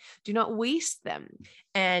given. Do not waste them.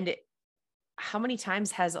 And how many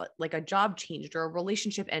times has like a job changed or a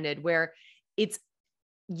relationship ended where it's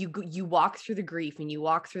you walk through the grief and you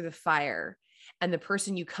walk through the fire, and the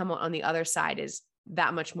person you come on the other side is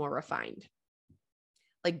that much more refined.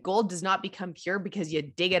 Like gold does not become pure because you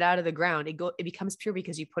dig it out of the ground. It becomes pure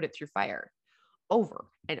because you put it through fire over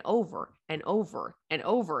and over and over and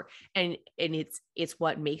over. And it's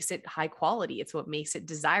what makes it high quality. It's what makes it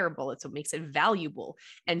desirable. It's what makes it valuable.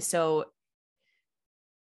 And so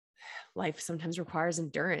life sometimes requires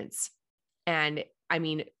endurance. And I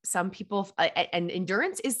mean, some people, and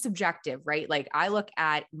endurance is subjective, right? Like I look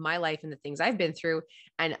at my life and the things I've been through,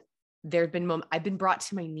 and there've been moments I've been brought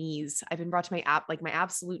to my knees. I've been brought to my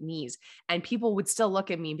absolute knees, and people would still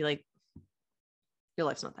look at me and be like, your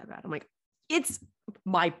life's not that bad. I'm like, it's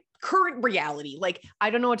my current reality. Like, I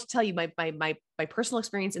don't know what to tell you. My personal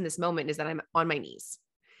experience in this moment is that I'm on my knees,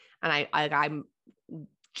 and I'm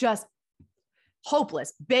just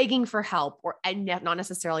hopeless, begging for help, and not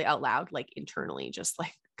necessarily out loud, like internally, just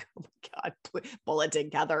like, oh my God, pull it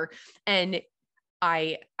together. And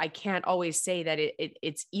I can't always say that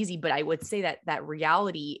it's easy, but I would say that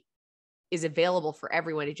reality is available for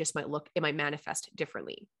everyone. It might manifest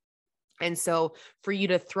differently. And so for you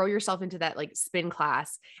to throw yourself into that like spin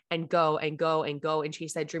class and go and go and go and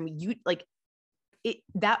chase that dream, you like it,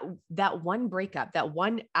 that one breakup, that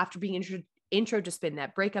one after being intro to spin,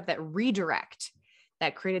 that breakup, that redirect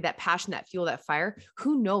that created that passion, that fuel, that fire.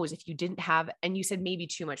 Who knows if you didn't have, and you said maybe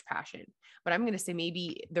too much passion, but I'm going to say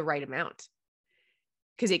maybe the right amount,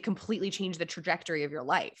 because it completely changed the trajectory of your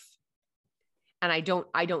life. And I don't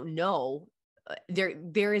know,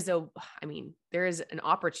 there is an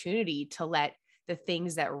opportunity to let the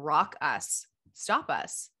things that rock us stop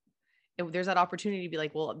us. And there's that opportunity to be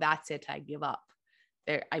like, well, that's it. I give up.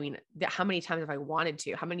 How many times have I wanted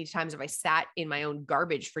to? How many times have I sat in my own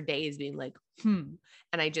garbage for days being like, and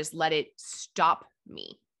I just let it stop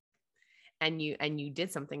me. And you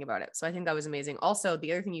did something about it. So I think that was amazing. Also,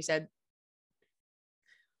 the other thing you said,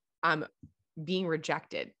 being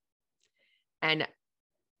rejected. And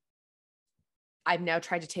I've now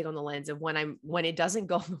tried to take on the lens of when it doesn't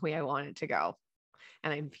go the way I want it to go,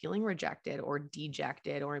 and I'm feeling rejected or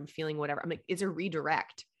dejected, or I'm feeling whatever. I'm like, it's a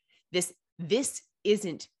redirect. This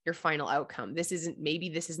isn't your final outcome. This isn't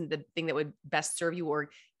the thing that would best serve you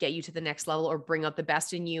or get you to the next level or bring out the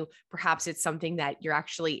best in you. Perhaps it's something that you're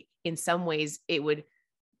actually, in some ways, it would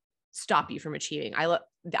stop you from achieving. I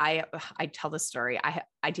tell the story.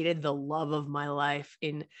 I dated the love of my life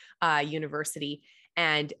in university,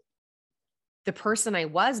 and the person I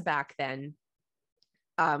was back then,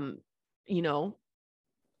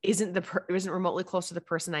 isn't remotely close to the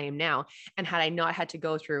person I am now. And had I not had to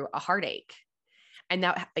go through a heartache, and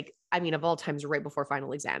that, of all times, right before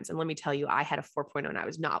final exams. And let me tell you, I had a 4.0 and I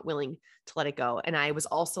was not willing to let it go. And I was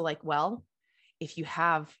also like, well, if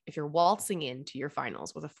you're waltzing into your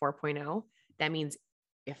finals with a 4.0, that means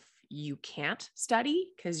if you can't study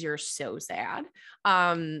because you're so sad,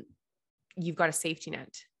 you've got a safety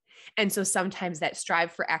net. And so sometimes that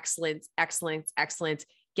strive for excellence,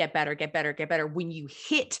 get better. When you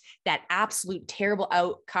hit that absolute terrible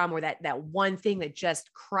outcome, or that one thing that just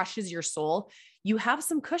crushes your soul, you have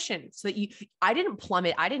some cushion so that I didn't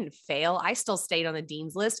plummet. I didn't fail. I still stayed on the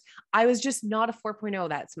dean's list. I was just not a 4.0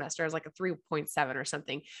 that semester. I was like a 3.7 or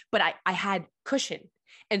something, but I had cushion.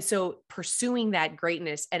 And so pursuing that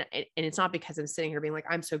greatness, and it's not because I'm sitting here being like,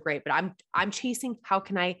 I'm so great, but I'm chasing, how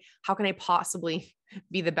can I possibly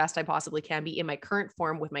be the best I possibly can be in my current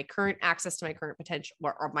form, with my current access to my current potential,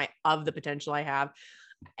 or the potential I have.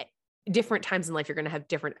 Different times in life, you're going to have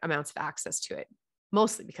different amounts of access to it,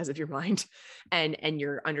 mostly because of your mind and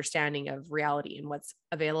your understanding of reality and what's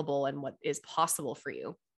available and what is possible for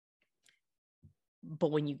you.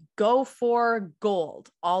 But when you go for gold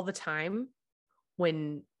all the time,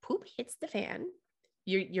 when poop hits the fan,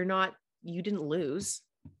 you didn't lose.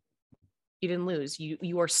 You didn't lose.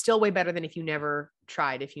 You are still way better than if you never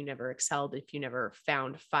tried, if you never excelled, if you never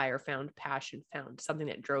found fire, found passion, found something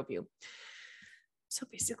that drove you. So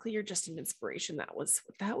basically you're just an inspiration. That was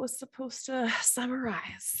what that was supposed to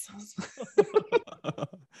summarize.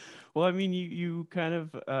 Well, I mean, you kind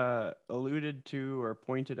of alluded to or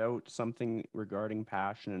pointed out something regarding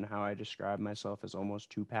passion and how I describe myself as almost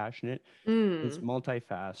too passionate. It's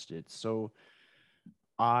multifaceted. So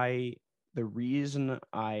I the reason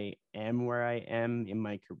I am where I am in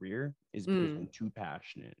my career is because I'm too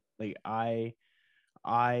passionate. Like I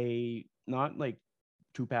not like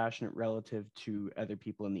too passionate relative to other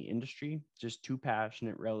people in the industry, just too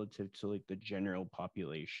passionate relative to like the general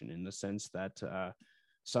population, in the sense that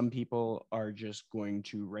some people are just going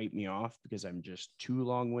to write me off because I'm just too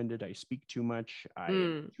long-winded. I speak too much. I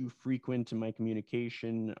am too frequent in my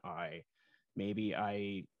communication. I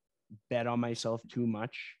bet on myself too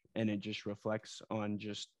much, and it just reflects on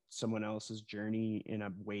just someone else's journey in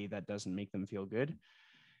a way that doesn't make them feel good.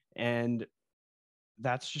 And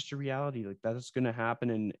that's just a reality. Like, that's going to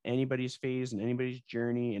happen in anybody's phase, in anybody's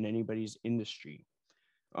journey, in anybody's industry.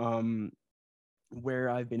 Where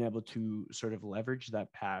I've been able to sort of leverage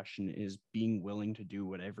that passion is being willing to do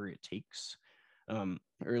whatever it takes.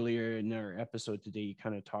 Earlier in our episode today, you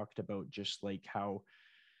kind of talked about just like how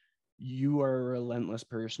you are a relentless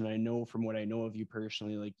person. I know from what I know of you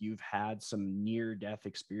personally, like you've had some near death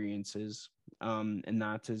experiences. And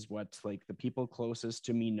that is what like the people closest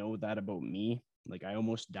to me know that about me. Like I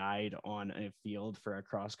almost died on a field for a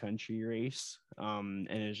cross country race. And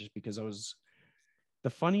it's just because the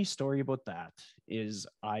funny story about that is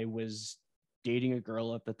I was dating a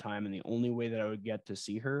girl at the time, and the only way that I would get to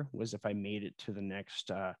see her was if I made it to the next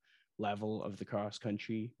level of the cross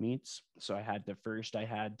country meets. So I had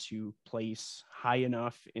to place high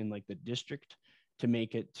enough in like the district to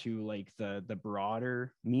make it to like the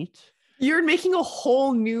broader meet. You're making a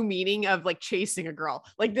whole new meaning of like chasing a girl.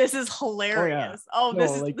 Like, this is hilarious.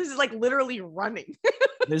 This is like literally running.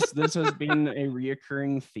 this has been a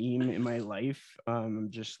reoccurring theme in my life.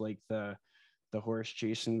 Just like the horse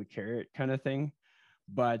chasing the carrot kind of thing.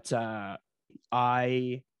 But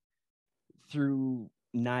I, through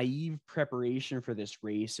naive preparation for this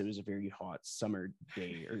race, it was a very hot summer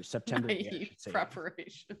day, or September day, I should say.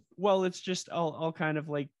 Preparation. Well, it's just I'll kind of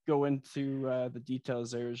like go into the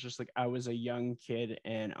details there. It's just like I was a young kid,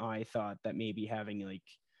 and I thought that maybe having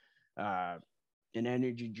like an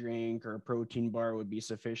energy drink or a protein bar would be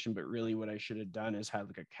sufficient, but really what I should have done is had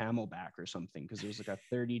like a Camelback or something, because it was like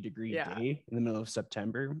a 30-degree day in the middle of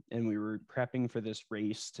September, and we were prepping for this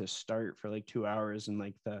race to start for like 2 hours in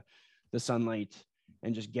like the sunlight,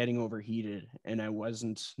 and just getting overheated, and I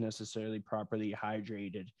wasn't necessarily properly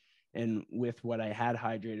hydrated. And with what I had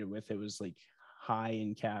hydrated with, it was like high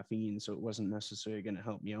in caffeine, so it wasn't necessarily going to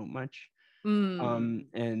help me out much.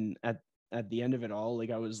 And at the end of it all, like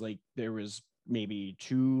I was like, there was maybe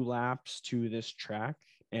 2 laps to this track,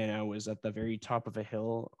 and I was at the very top of a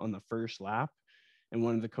hill on the first lap, and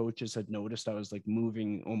one of the coaches had noticed I was like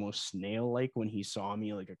moving almost snail like when he saw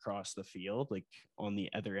me like across the field, like on the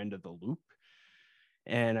other end of the loop.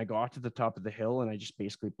 And I got to the top of the hill, and I just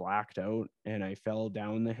basically blacked out, and I fell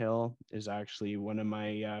down the hill. Is actually one of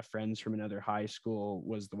my friends from another high school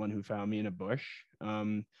was the one who found me in a bush.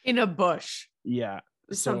 In a bush. Yeah.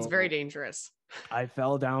 This sounds very dangerous. I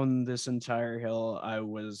fell down this entire hill. I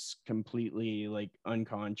was completely like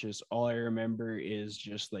unconscious. All I remember is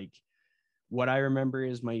just like, what I remember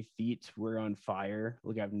is my feet were on fire.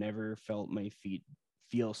 Like I've never felt my feet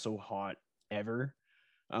feel so hot ever.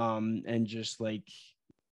 And just like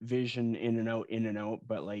vision in and out.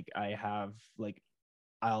 But like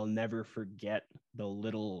I'll never forget the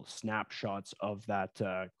little snapshots of that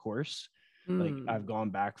course. Like I've gone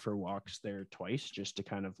back for walks there twice just to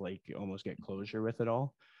kind of like almost get closure with it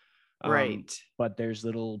all. Right. But there's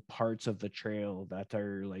little parts of the trail that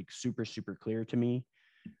are like super, super clear to me.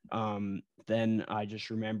 Then I just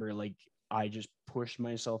remember like I just pushed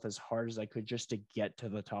myself as hard as I could just to get to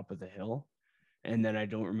the top of the hill. And then I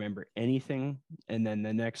don't remember anything. And then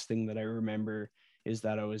the next thing that I remember is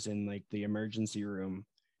that I was in like the emergency room,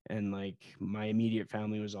 and like my immediate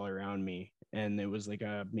family was all around me. And it was like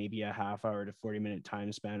maybe a half hour to 40-minute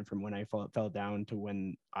time span from when I fell down to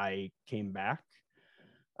when I came back.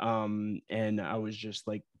 And I was just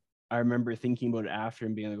like, I remember thinking about it after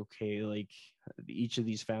and being like, okay, like each of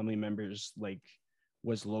these family members like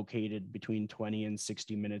was located between 20 and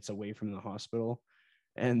 60 minutes away from the hospital,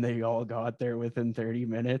 and they all got there within 30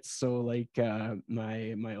 minutes. So like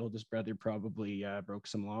my oldest brother probably broke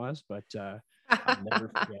some laws, but I'll never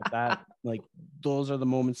forget that. Like those are the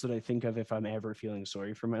moments that I think of if I'm ever feeling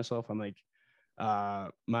sorry for myself. I'm like,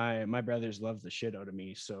 My brothers love the shit out of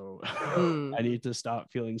me, so Mm. I need to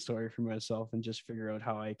stop feeling sorry for myself and just figure out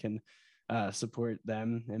how I can support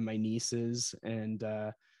them and my nieces, and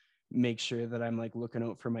make sure that I'm like looking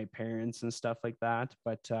out for my parents and stuff like that.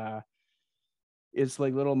 But it's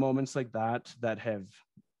like little moments like that that have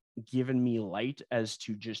given me light as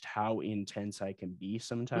to just how intense I can be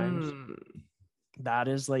sometimes. Mm. That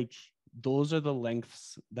is like, those are the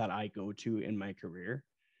lengths that I go to in my career.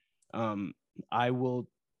 um I will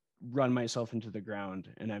run myself into the ground,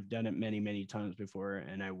 and I've done it many, many times before,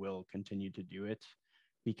 and I will continue to do it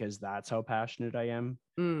because that's how passionate I am.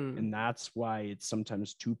 Mm. And that's why it's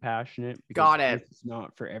sometimes too passionate, because Got it. it's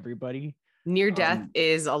not for everybody. Near death um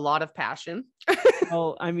is a lot of passion.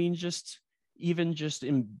 well, I mean, just even just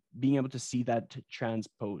in being able to see that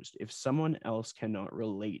transposed, if someone else cannot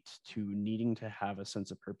relate to needing to have a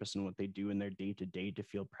sense of purpose in what they do in their day to day to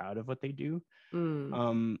feel proud of what they do, Mm.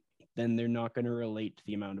 um, then they're not going to relate to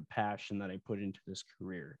the amount of passion that I put into this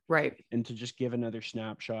career. Right. And to just give another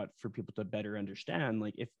snapshot for people to better understand,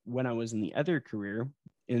 like, if when I was in the other career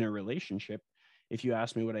in a relationship, if you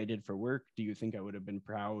asked me what I did for work, do you think I would have been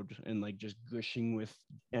proud and like just gushing with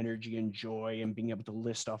energy and joy and being able to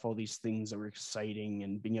list off all these things that were exciting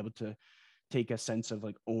and being able to take a sense of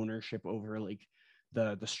like ownership over like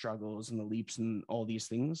the struggles and the leaps and all these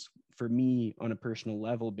things? For me, on a personal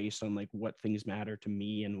level, based on like what things matter to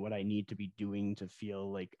me and what I need to be doing to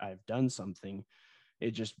feel like I've done something,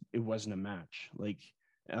 it wasn't a match. Like,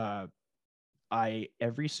 uh I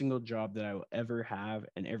every single job that I will ever have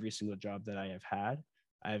and every single job that I have had,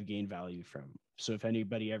 I have gained value from. So if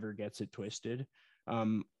anybody ever gets it twisted,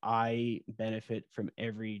 I benefit from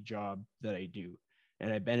every job that I do.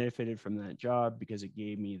 And I benefited from that job because it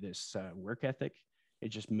gave me this work ethic. It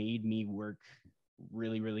just made me work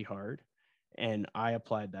really, really hard. And I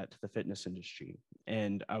applied that to the fitness industry.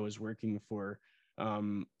 And I was working for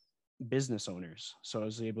um, business owners. So I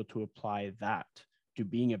was able to apply that to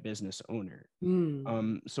being a business owner.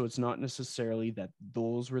 Mm. So it's not necessarily that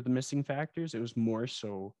those were the missing factors. It was more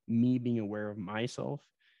so me being aware of myself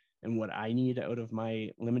and what I need out of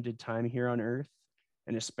my limited time here on earth.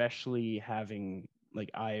 And especially having like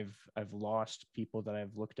I've lost people that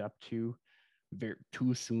I've looked up to very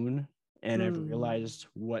too soon. And I've Mm. realized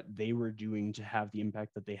what they were doing to have the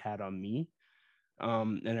impact that they had on me.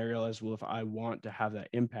 And I realized, well, if I want to have that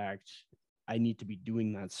impact, I need to be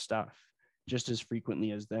doing that stuff just as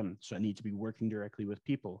frequently as them. So I need to be working directly with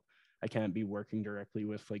people. I can't be working directly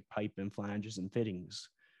with like pipe and flanges and fittings.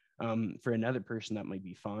 For another person, that might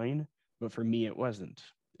be fine, but for me, it wasn't.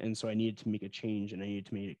 And so I needed to make a change, and I needed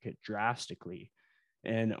to make it drastically.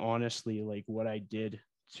 And honestly, like what I did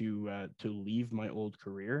to leave my old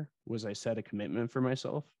career was I set a commitment for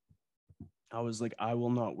myself. I was like, I will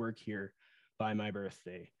not work here by my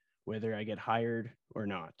birthday, whether I get hired or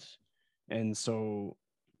not. And so,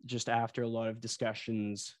 just after a lot of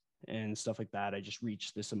discussions and stuff like that, I just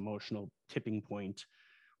reached this emotional tipping point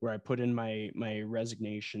where I put in my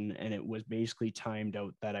resignation, and it was basically timed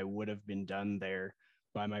out that I would have been done there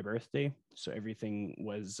by my birthday. So everything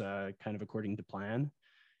was kind of according to plan.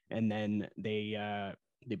 And then they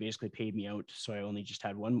basically paid me out, so I only just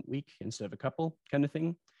had 1 week instead of a couple, kind of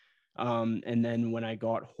thing. And then when I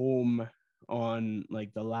got home on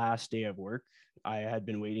like the last day of work, I had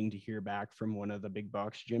been waiting to hear back from one of the big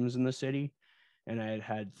box gyms in the city. And I had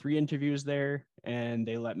had 3 interviews there, and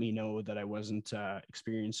they let me know that I wasn't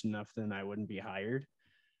experienced enough, then I wouldn't be hired.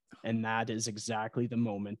 And that is exactly the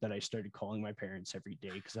moment that I started calling my parents every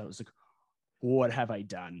day, because I was like, what have I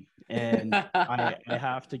done? And I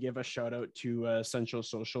have to give a shout out to Central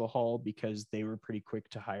Social Hall, because they were pretty quick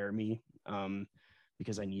to hire me,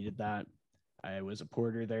 because I needed that. I was a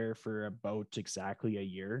porter there for about exactly a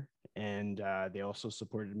year, and they also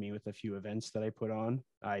supported me with a few events that I put on.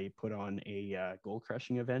 I put on a goal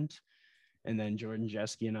crushing event, and then Jordan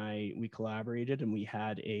Jeske and we collaborated, and we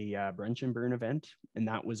had a brunch and burn event, and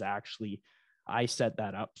that was actually, I set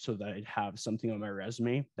that up so that I'd have something on my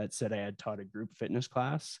resume that said I had taught a group fitness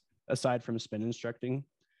class aside from spin instructing,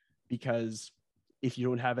 because if you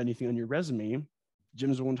don't have anything on your resume,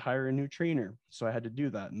 gyms won't hire a new trainer. So I had to do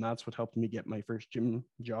that. And that's what helped me get my first gym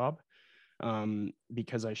job,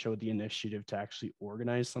 because I showed the initiative to actually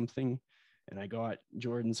organize something. And I got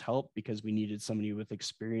Jordan's help because we needed somebody with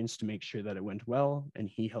experience to make sure that it went well. And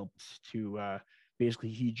he helped to basically,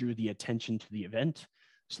 he drew the attention to the event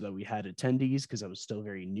so that we had attendees, because I was still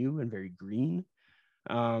very new and very green.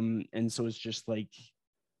 And so it's just like,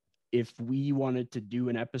 if we wanted to do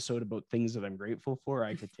an episode about things that I'm grateful for,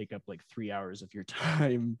 I could take up like 3 hours of your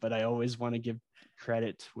time, but I always want to give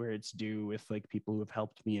credit where it's due with like people who have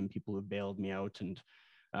helped me and people who have bailed me out. And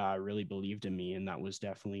really believed in me. And that was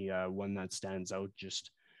definitely one that stands out.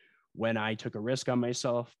 Just when I took a risk on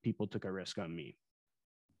myself, people took a risk on me.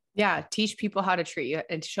 Yeah, teach people how to treat you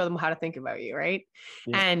and to show them how to think about you, right?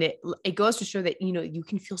 Yeah. And it goes to show that, you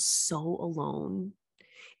can feel so alone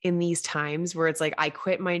in these times where it's like, I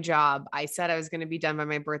quit my job. I said I was going to be done by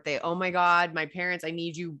my birthday. Oh my God, my parents, I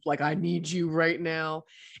need you. Like, I need you right now.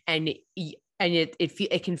 And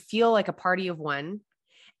it can feel like a party of one.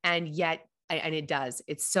 And yet, and it does,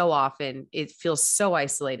 it's so often, it feels so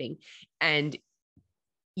isolating. And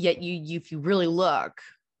yet if you really look,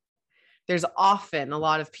 there's often a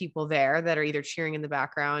lot of people there that are either cheering in the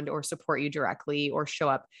background or support you directly or show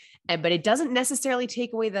up. But it doesn't necessarily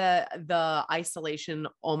take away the isolation.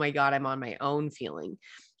 Oh my God, I'm on my own feeling.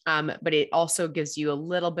 But it also gives you a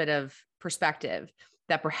little bit of perspective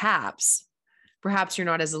that perhaps you're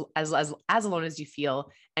not as alone as you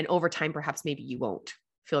feel. And over time, perhaps maybe you won't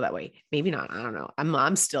feel that way. Maybe not. I don't know.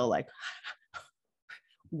 I'm still like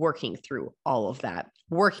working through all of that.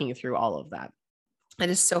 That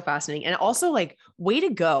is so fascinating. And also, like, way to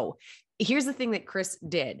go. Here's the thing that Chris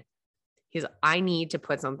did. I need to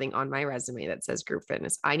put something on my resume that says group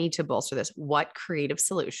fitness. I need to bolster this. What creative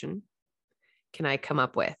solution can I come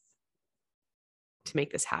up with to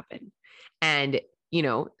make this happen? And,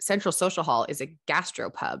 Central Social Hall is a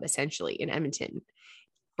gastropub, essentially, in Edmonton.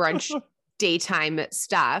 Brunch, daytime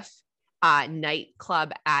stuff,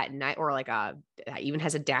 nightclub at night, or like even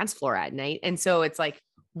has a dance floor at night. And so it's like,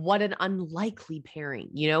 what an unlikely pairing,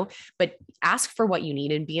 but ask for what you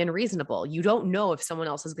need and be unreasonable. You don't know if someone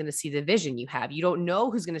else is going to see the vision you have. You don't know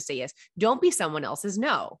who's going to say yes. Don't be someone else's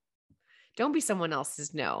no.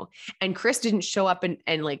 And Chris didn't show up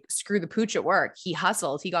and like screw the pooch at work. He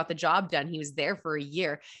hustled. He got the job done. He was there for a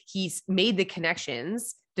year. He's made the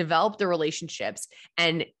connections, developed the relationships,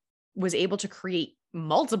 and was able to create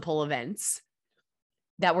multiple events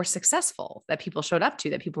that were successful, that people showed up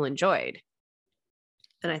to, that people enjoyed.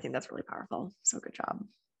 And I think that's really powerful. So good job.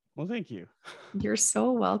 Well, thank you. You're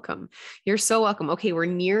so welcome. Okay, we're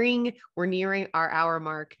nearing our hour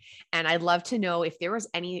mark. And I'd love to know if there was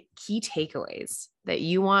any key takeaways that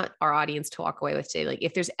you want our audience to walk away with today. Like,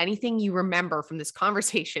 if there's anything you remember from this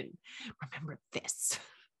conversation, remember this.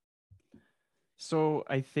 So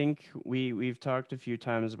I think we've talked a few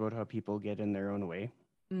times about how people get in their own way.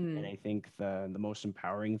 And I think the most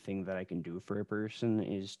empowering thing that I can do for a person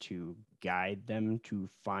is to guide them to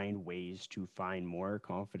find ways to find more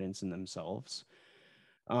confidence in themselves.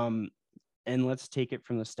 And let's take it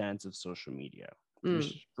from the stance of social media. You're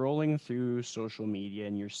scrolling through social media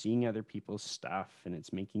and you're seeing other people's stuff, and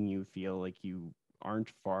it's making you feel like you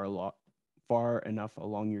aren't far enough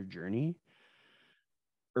along your journey.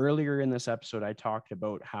 Earlier in this episode, I talked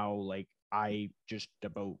about how, like, I just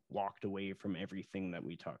about walked away from everything that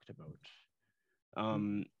we talked about.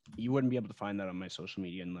 You wouldn't be able to find that on my social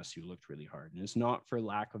media unless you looked really hard. And it's not for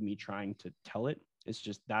lack of me trying to tell it. It's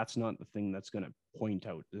just, that's not the thing that's going to point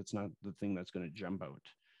out. It's not the thing that's going to jump out.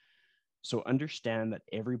 So understand that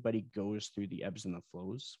everybody goes through the ebbs and the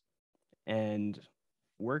flows, and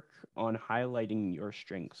work on highlighting your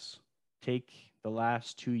strengths. Take the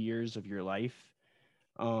last 2 years of your life,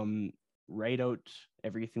 write out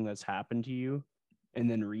everything that's happened to you, and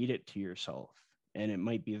then read it to yourself. And it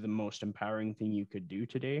might be the most empowering thing you could do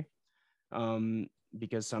today,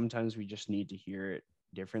 because sometimes we just need to hear it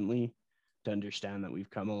differently to understand that we've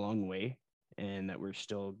come a long way and that we're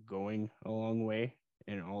still going a long way,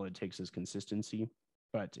 and all it takes is consistency.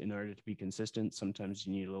 But in order to be consistent, sometimes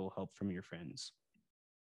you need a little help from your friends.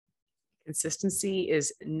 Consistency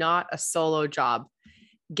is not a solo job.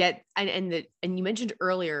 And you mentioned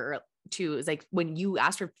earlier too, is like, when you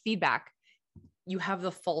ask for feedback, you have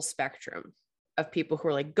the full spectrum of people who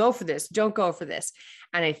are like, go for this, don't go for this.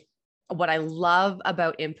 And what I love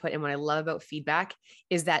about input and what I love about feedback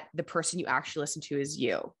is that the person you actually listen to is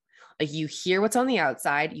you. Like, you hear what's on the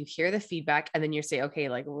outside, you hear the feedback, and then you say, okay,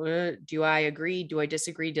 like, do I agree? Do I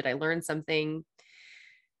disagree? Did I learn something?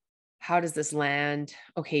 How does this land?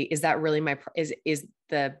 Okay, is that really is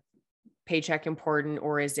the paycheck important,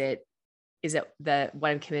 or is it what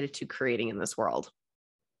I'm committed to creating in this world?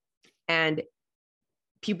 And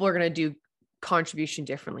people are going to do contribution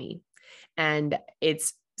differently. And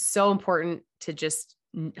it's so important to just,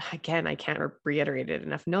 again, I can't reiterate it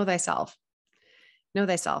enough. Know thyself.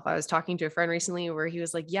 I was talking to a friend recently where he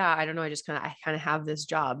was like, yeah, I don't know. I kind of have this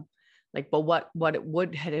job. Like, but what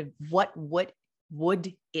would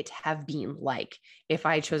it have been like if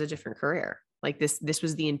I chose a different career? Like, this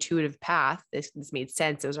was the intuitive path. This made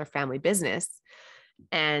sense. It was our family business.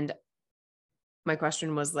 And my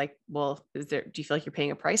question was like, well, do you feel like you're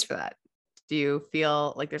paying a price for that? Do you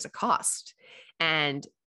feel like there's a cost? And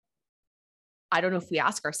I don't know if we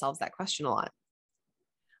ask ourselves that question a lot.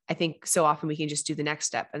 I think so often we can just do the next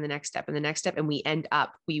step and the next step and the next step. And we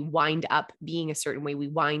wind up being a certain way. We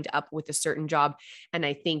wind up with a certain job. And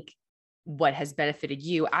I think what has benefited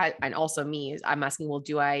you and also me is I'm asking, well,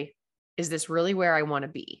 is this really where I want to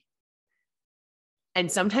be? And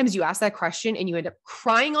sometimes you ask that question and you end up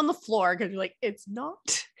crying on the floor because you're like, it's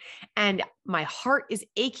not. And my heart is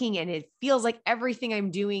aching and it feels like everything I'm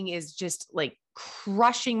doing is just like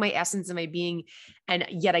crushing my essence and my being. And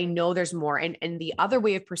yet I know there's more. And the other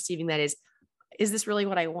way of perceiving that is this really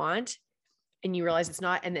what I want? And you realize it's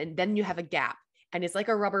not. And then you have a gap and it's like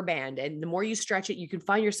a rubber band. And the more you stretch it, you can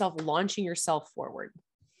find yourself launching yourself forward.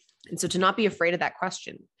 And so to not be afraid of that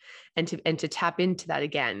question and to tap into that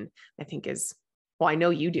again, I think is, well, I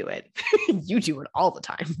know you do it. You do it all the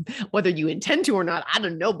time, whether you intend to or not. I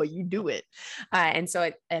don't know, but you do it. And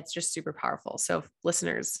so it's just super powerful. So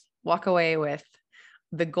listeners, walk away with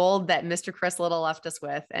the gold that Mr. Chris Liddle left us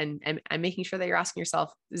with, and making sure that you're asking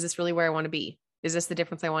yourself, is this really where I want to be? Is this the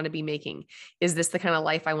difference I want to be making? Is this the kind of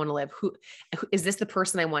life I want to live? Is this the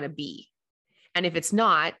person I want to be? And if it's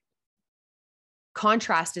not,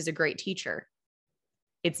 contrast is a great teacher.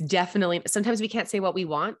 It's definitely, sometimes we can't say what we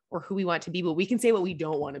want or who we want to be, but we can say what we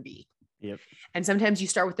don't want to be. Yep. And sometimes you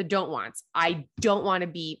start with the don't wants. I don't want to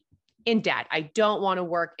be in debt. I don't want to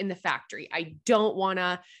work in the factory. I don't want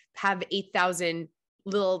to have 8,000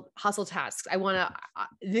 little hustle tasks. I want to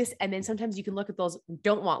this. And then sometimes you can look at those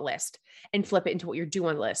don't want list and flip it into what your do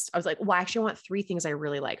want list. I was like, well, actually I want 3 things I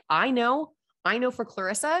really like. I know for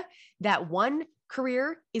Clarissa that one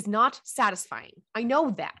career is not satisfying. I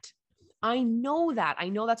know that. I know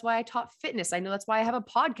that's why I taught fitness. I know that's why I have a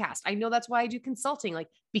podcast. I know that's why I do consulting, like,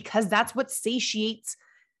 because that's what satiates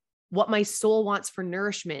what my soul wants for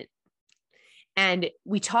nourishment. And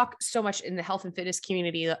we talk so much in the health and fitness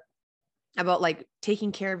community about like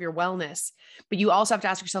taking care of your wellness, but you also have to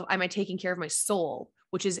ask yourself, am I taking care of my soul,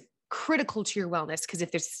 which is critical to your wellness? Because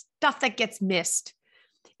if there's stuff that gets missed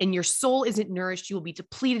and your soul isn't nourished, you will be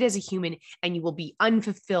depleted as a human and you will be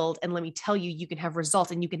unfulfilled. And let me tell you, you can have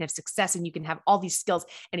results and you can have success and you can have all these skills.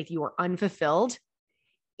 And if you are unfulfilled,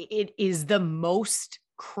 it is the most,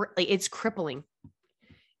 it's crippling.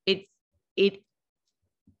 It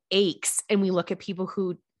aches. And we look at people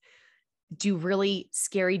who do really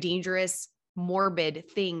scary, dangerous, morbid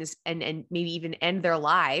things and maybe even end their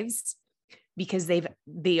lives because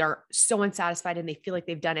they are so unsatisfied and they feel like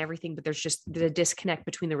they've done everything, but there's a disconnect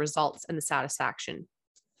between the results and the satisfaction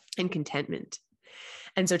and contentment.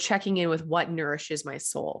 And so checking in with what nourishes my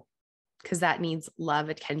soul, because that needs love,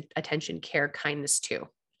 attention, care, kindness too.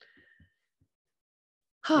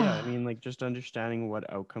 Yeah, I mean, like just understanding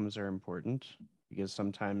what outcomes are important, because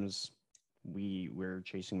sometimes we're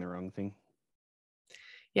chasing the wrong thing.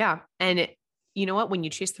 Yeah. And you know what? When you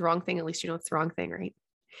chase the wrong thing, at least you know it's the wrong thing, right?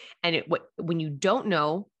 And when you don't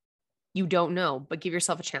know, but give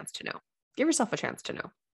yourself a chance to know. Give yourself a chance to know.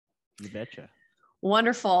 You betcha.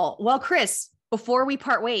 Wonderful. Well, Chris, before we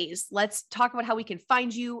part ways, let's talk about how we can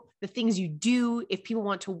find you, the things you do, if people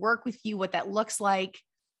want to work with you, what that looks like.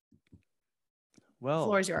 Well, the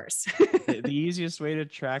floor is yours. the easiest way to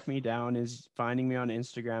track me down is finding me on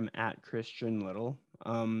Instagram at Christian Liddle.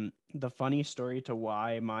 The funny story to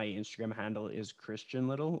why my Instagram handle is Christian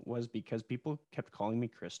Liddle was because people kept calling me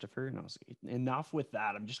Christopher, and I was like, enough with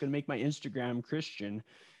that. I'm just going to make my Instagram Christian,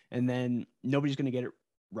 and then nobody's going to get it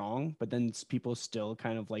wrong, but then people still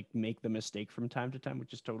kind of like make the mistake from time to time,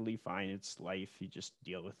 which is totally fine. It's life. You just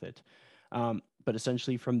deal with it. But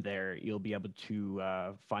essentially from there, you'll be able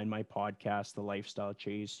to find my podcast, The Lifestyle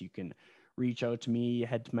Chase. You can reach out to me,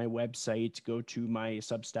 head to my website, go to my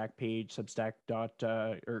Substack page, or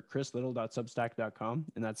chrisliddle.substack.com.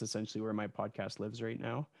 And that's essentially where my podcast lives right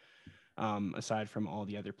now, aside from all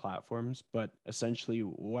the other platforms. But essentially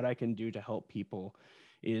what I can do to help people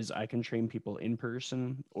is I can train people in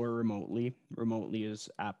person or remotely. Remotely is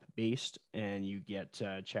app-based, and you get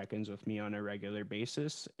check-ins with me on a regular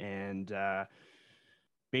basis. And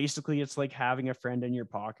basically, it's like having a friend in your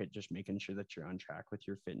pocket, just making sure that you're on track with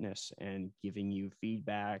your fitness and giving you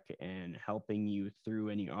feedback and helping you through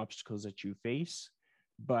any obstacles that you face.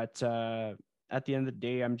 But at the end of the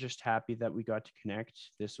day, I'm just happy that we got to connect.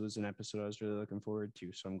 This was an episode I was really looking forward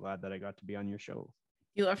to, so I'm glad that I got to be on your show.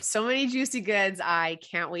 You left so many juicy goods. I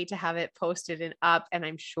can't wait to have it posted and up, and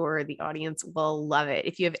I'm sure the audience will love it.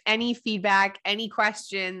 If you have any feedback, any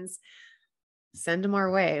questions, send them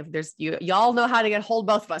our way. Y'all know how to get hold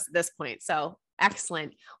of both of us at this point. So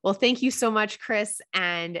excellent. Well, thank you so much, Chris,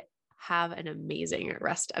 and have an amazing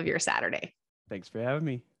rest of your Saturday. Thanks for having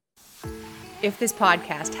me. If this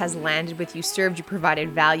podcast has landed with you, served you,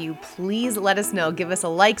 provided value, please let us know. Give us a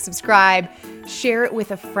like, subscribe, share it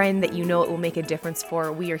with a friend that you know it will make a difference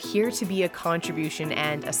for. We are here to be a contribution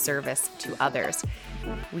and a service to others.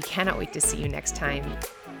 We cannot wait to see you next time.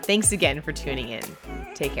 Thanks again for tuning in.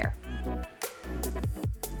 Take care.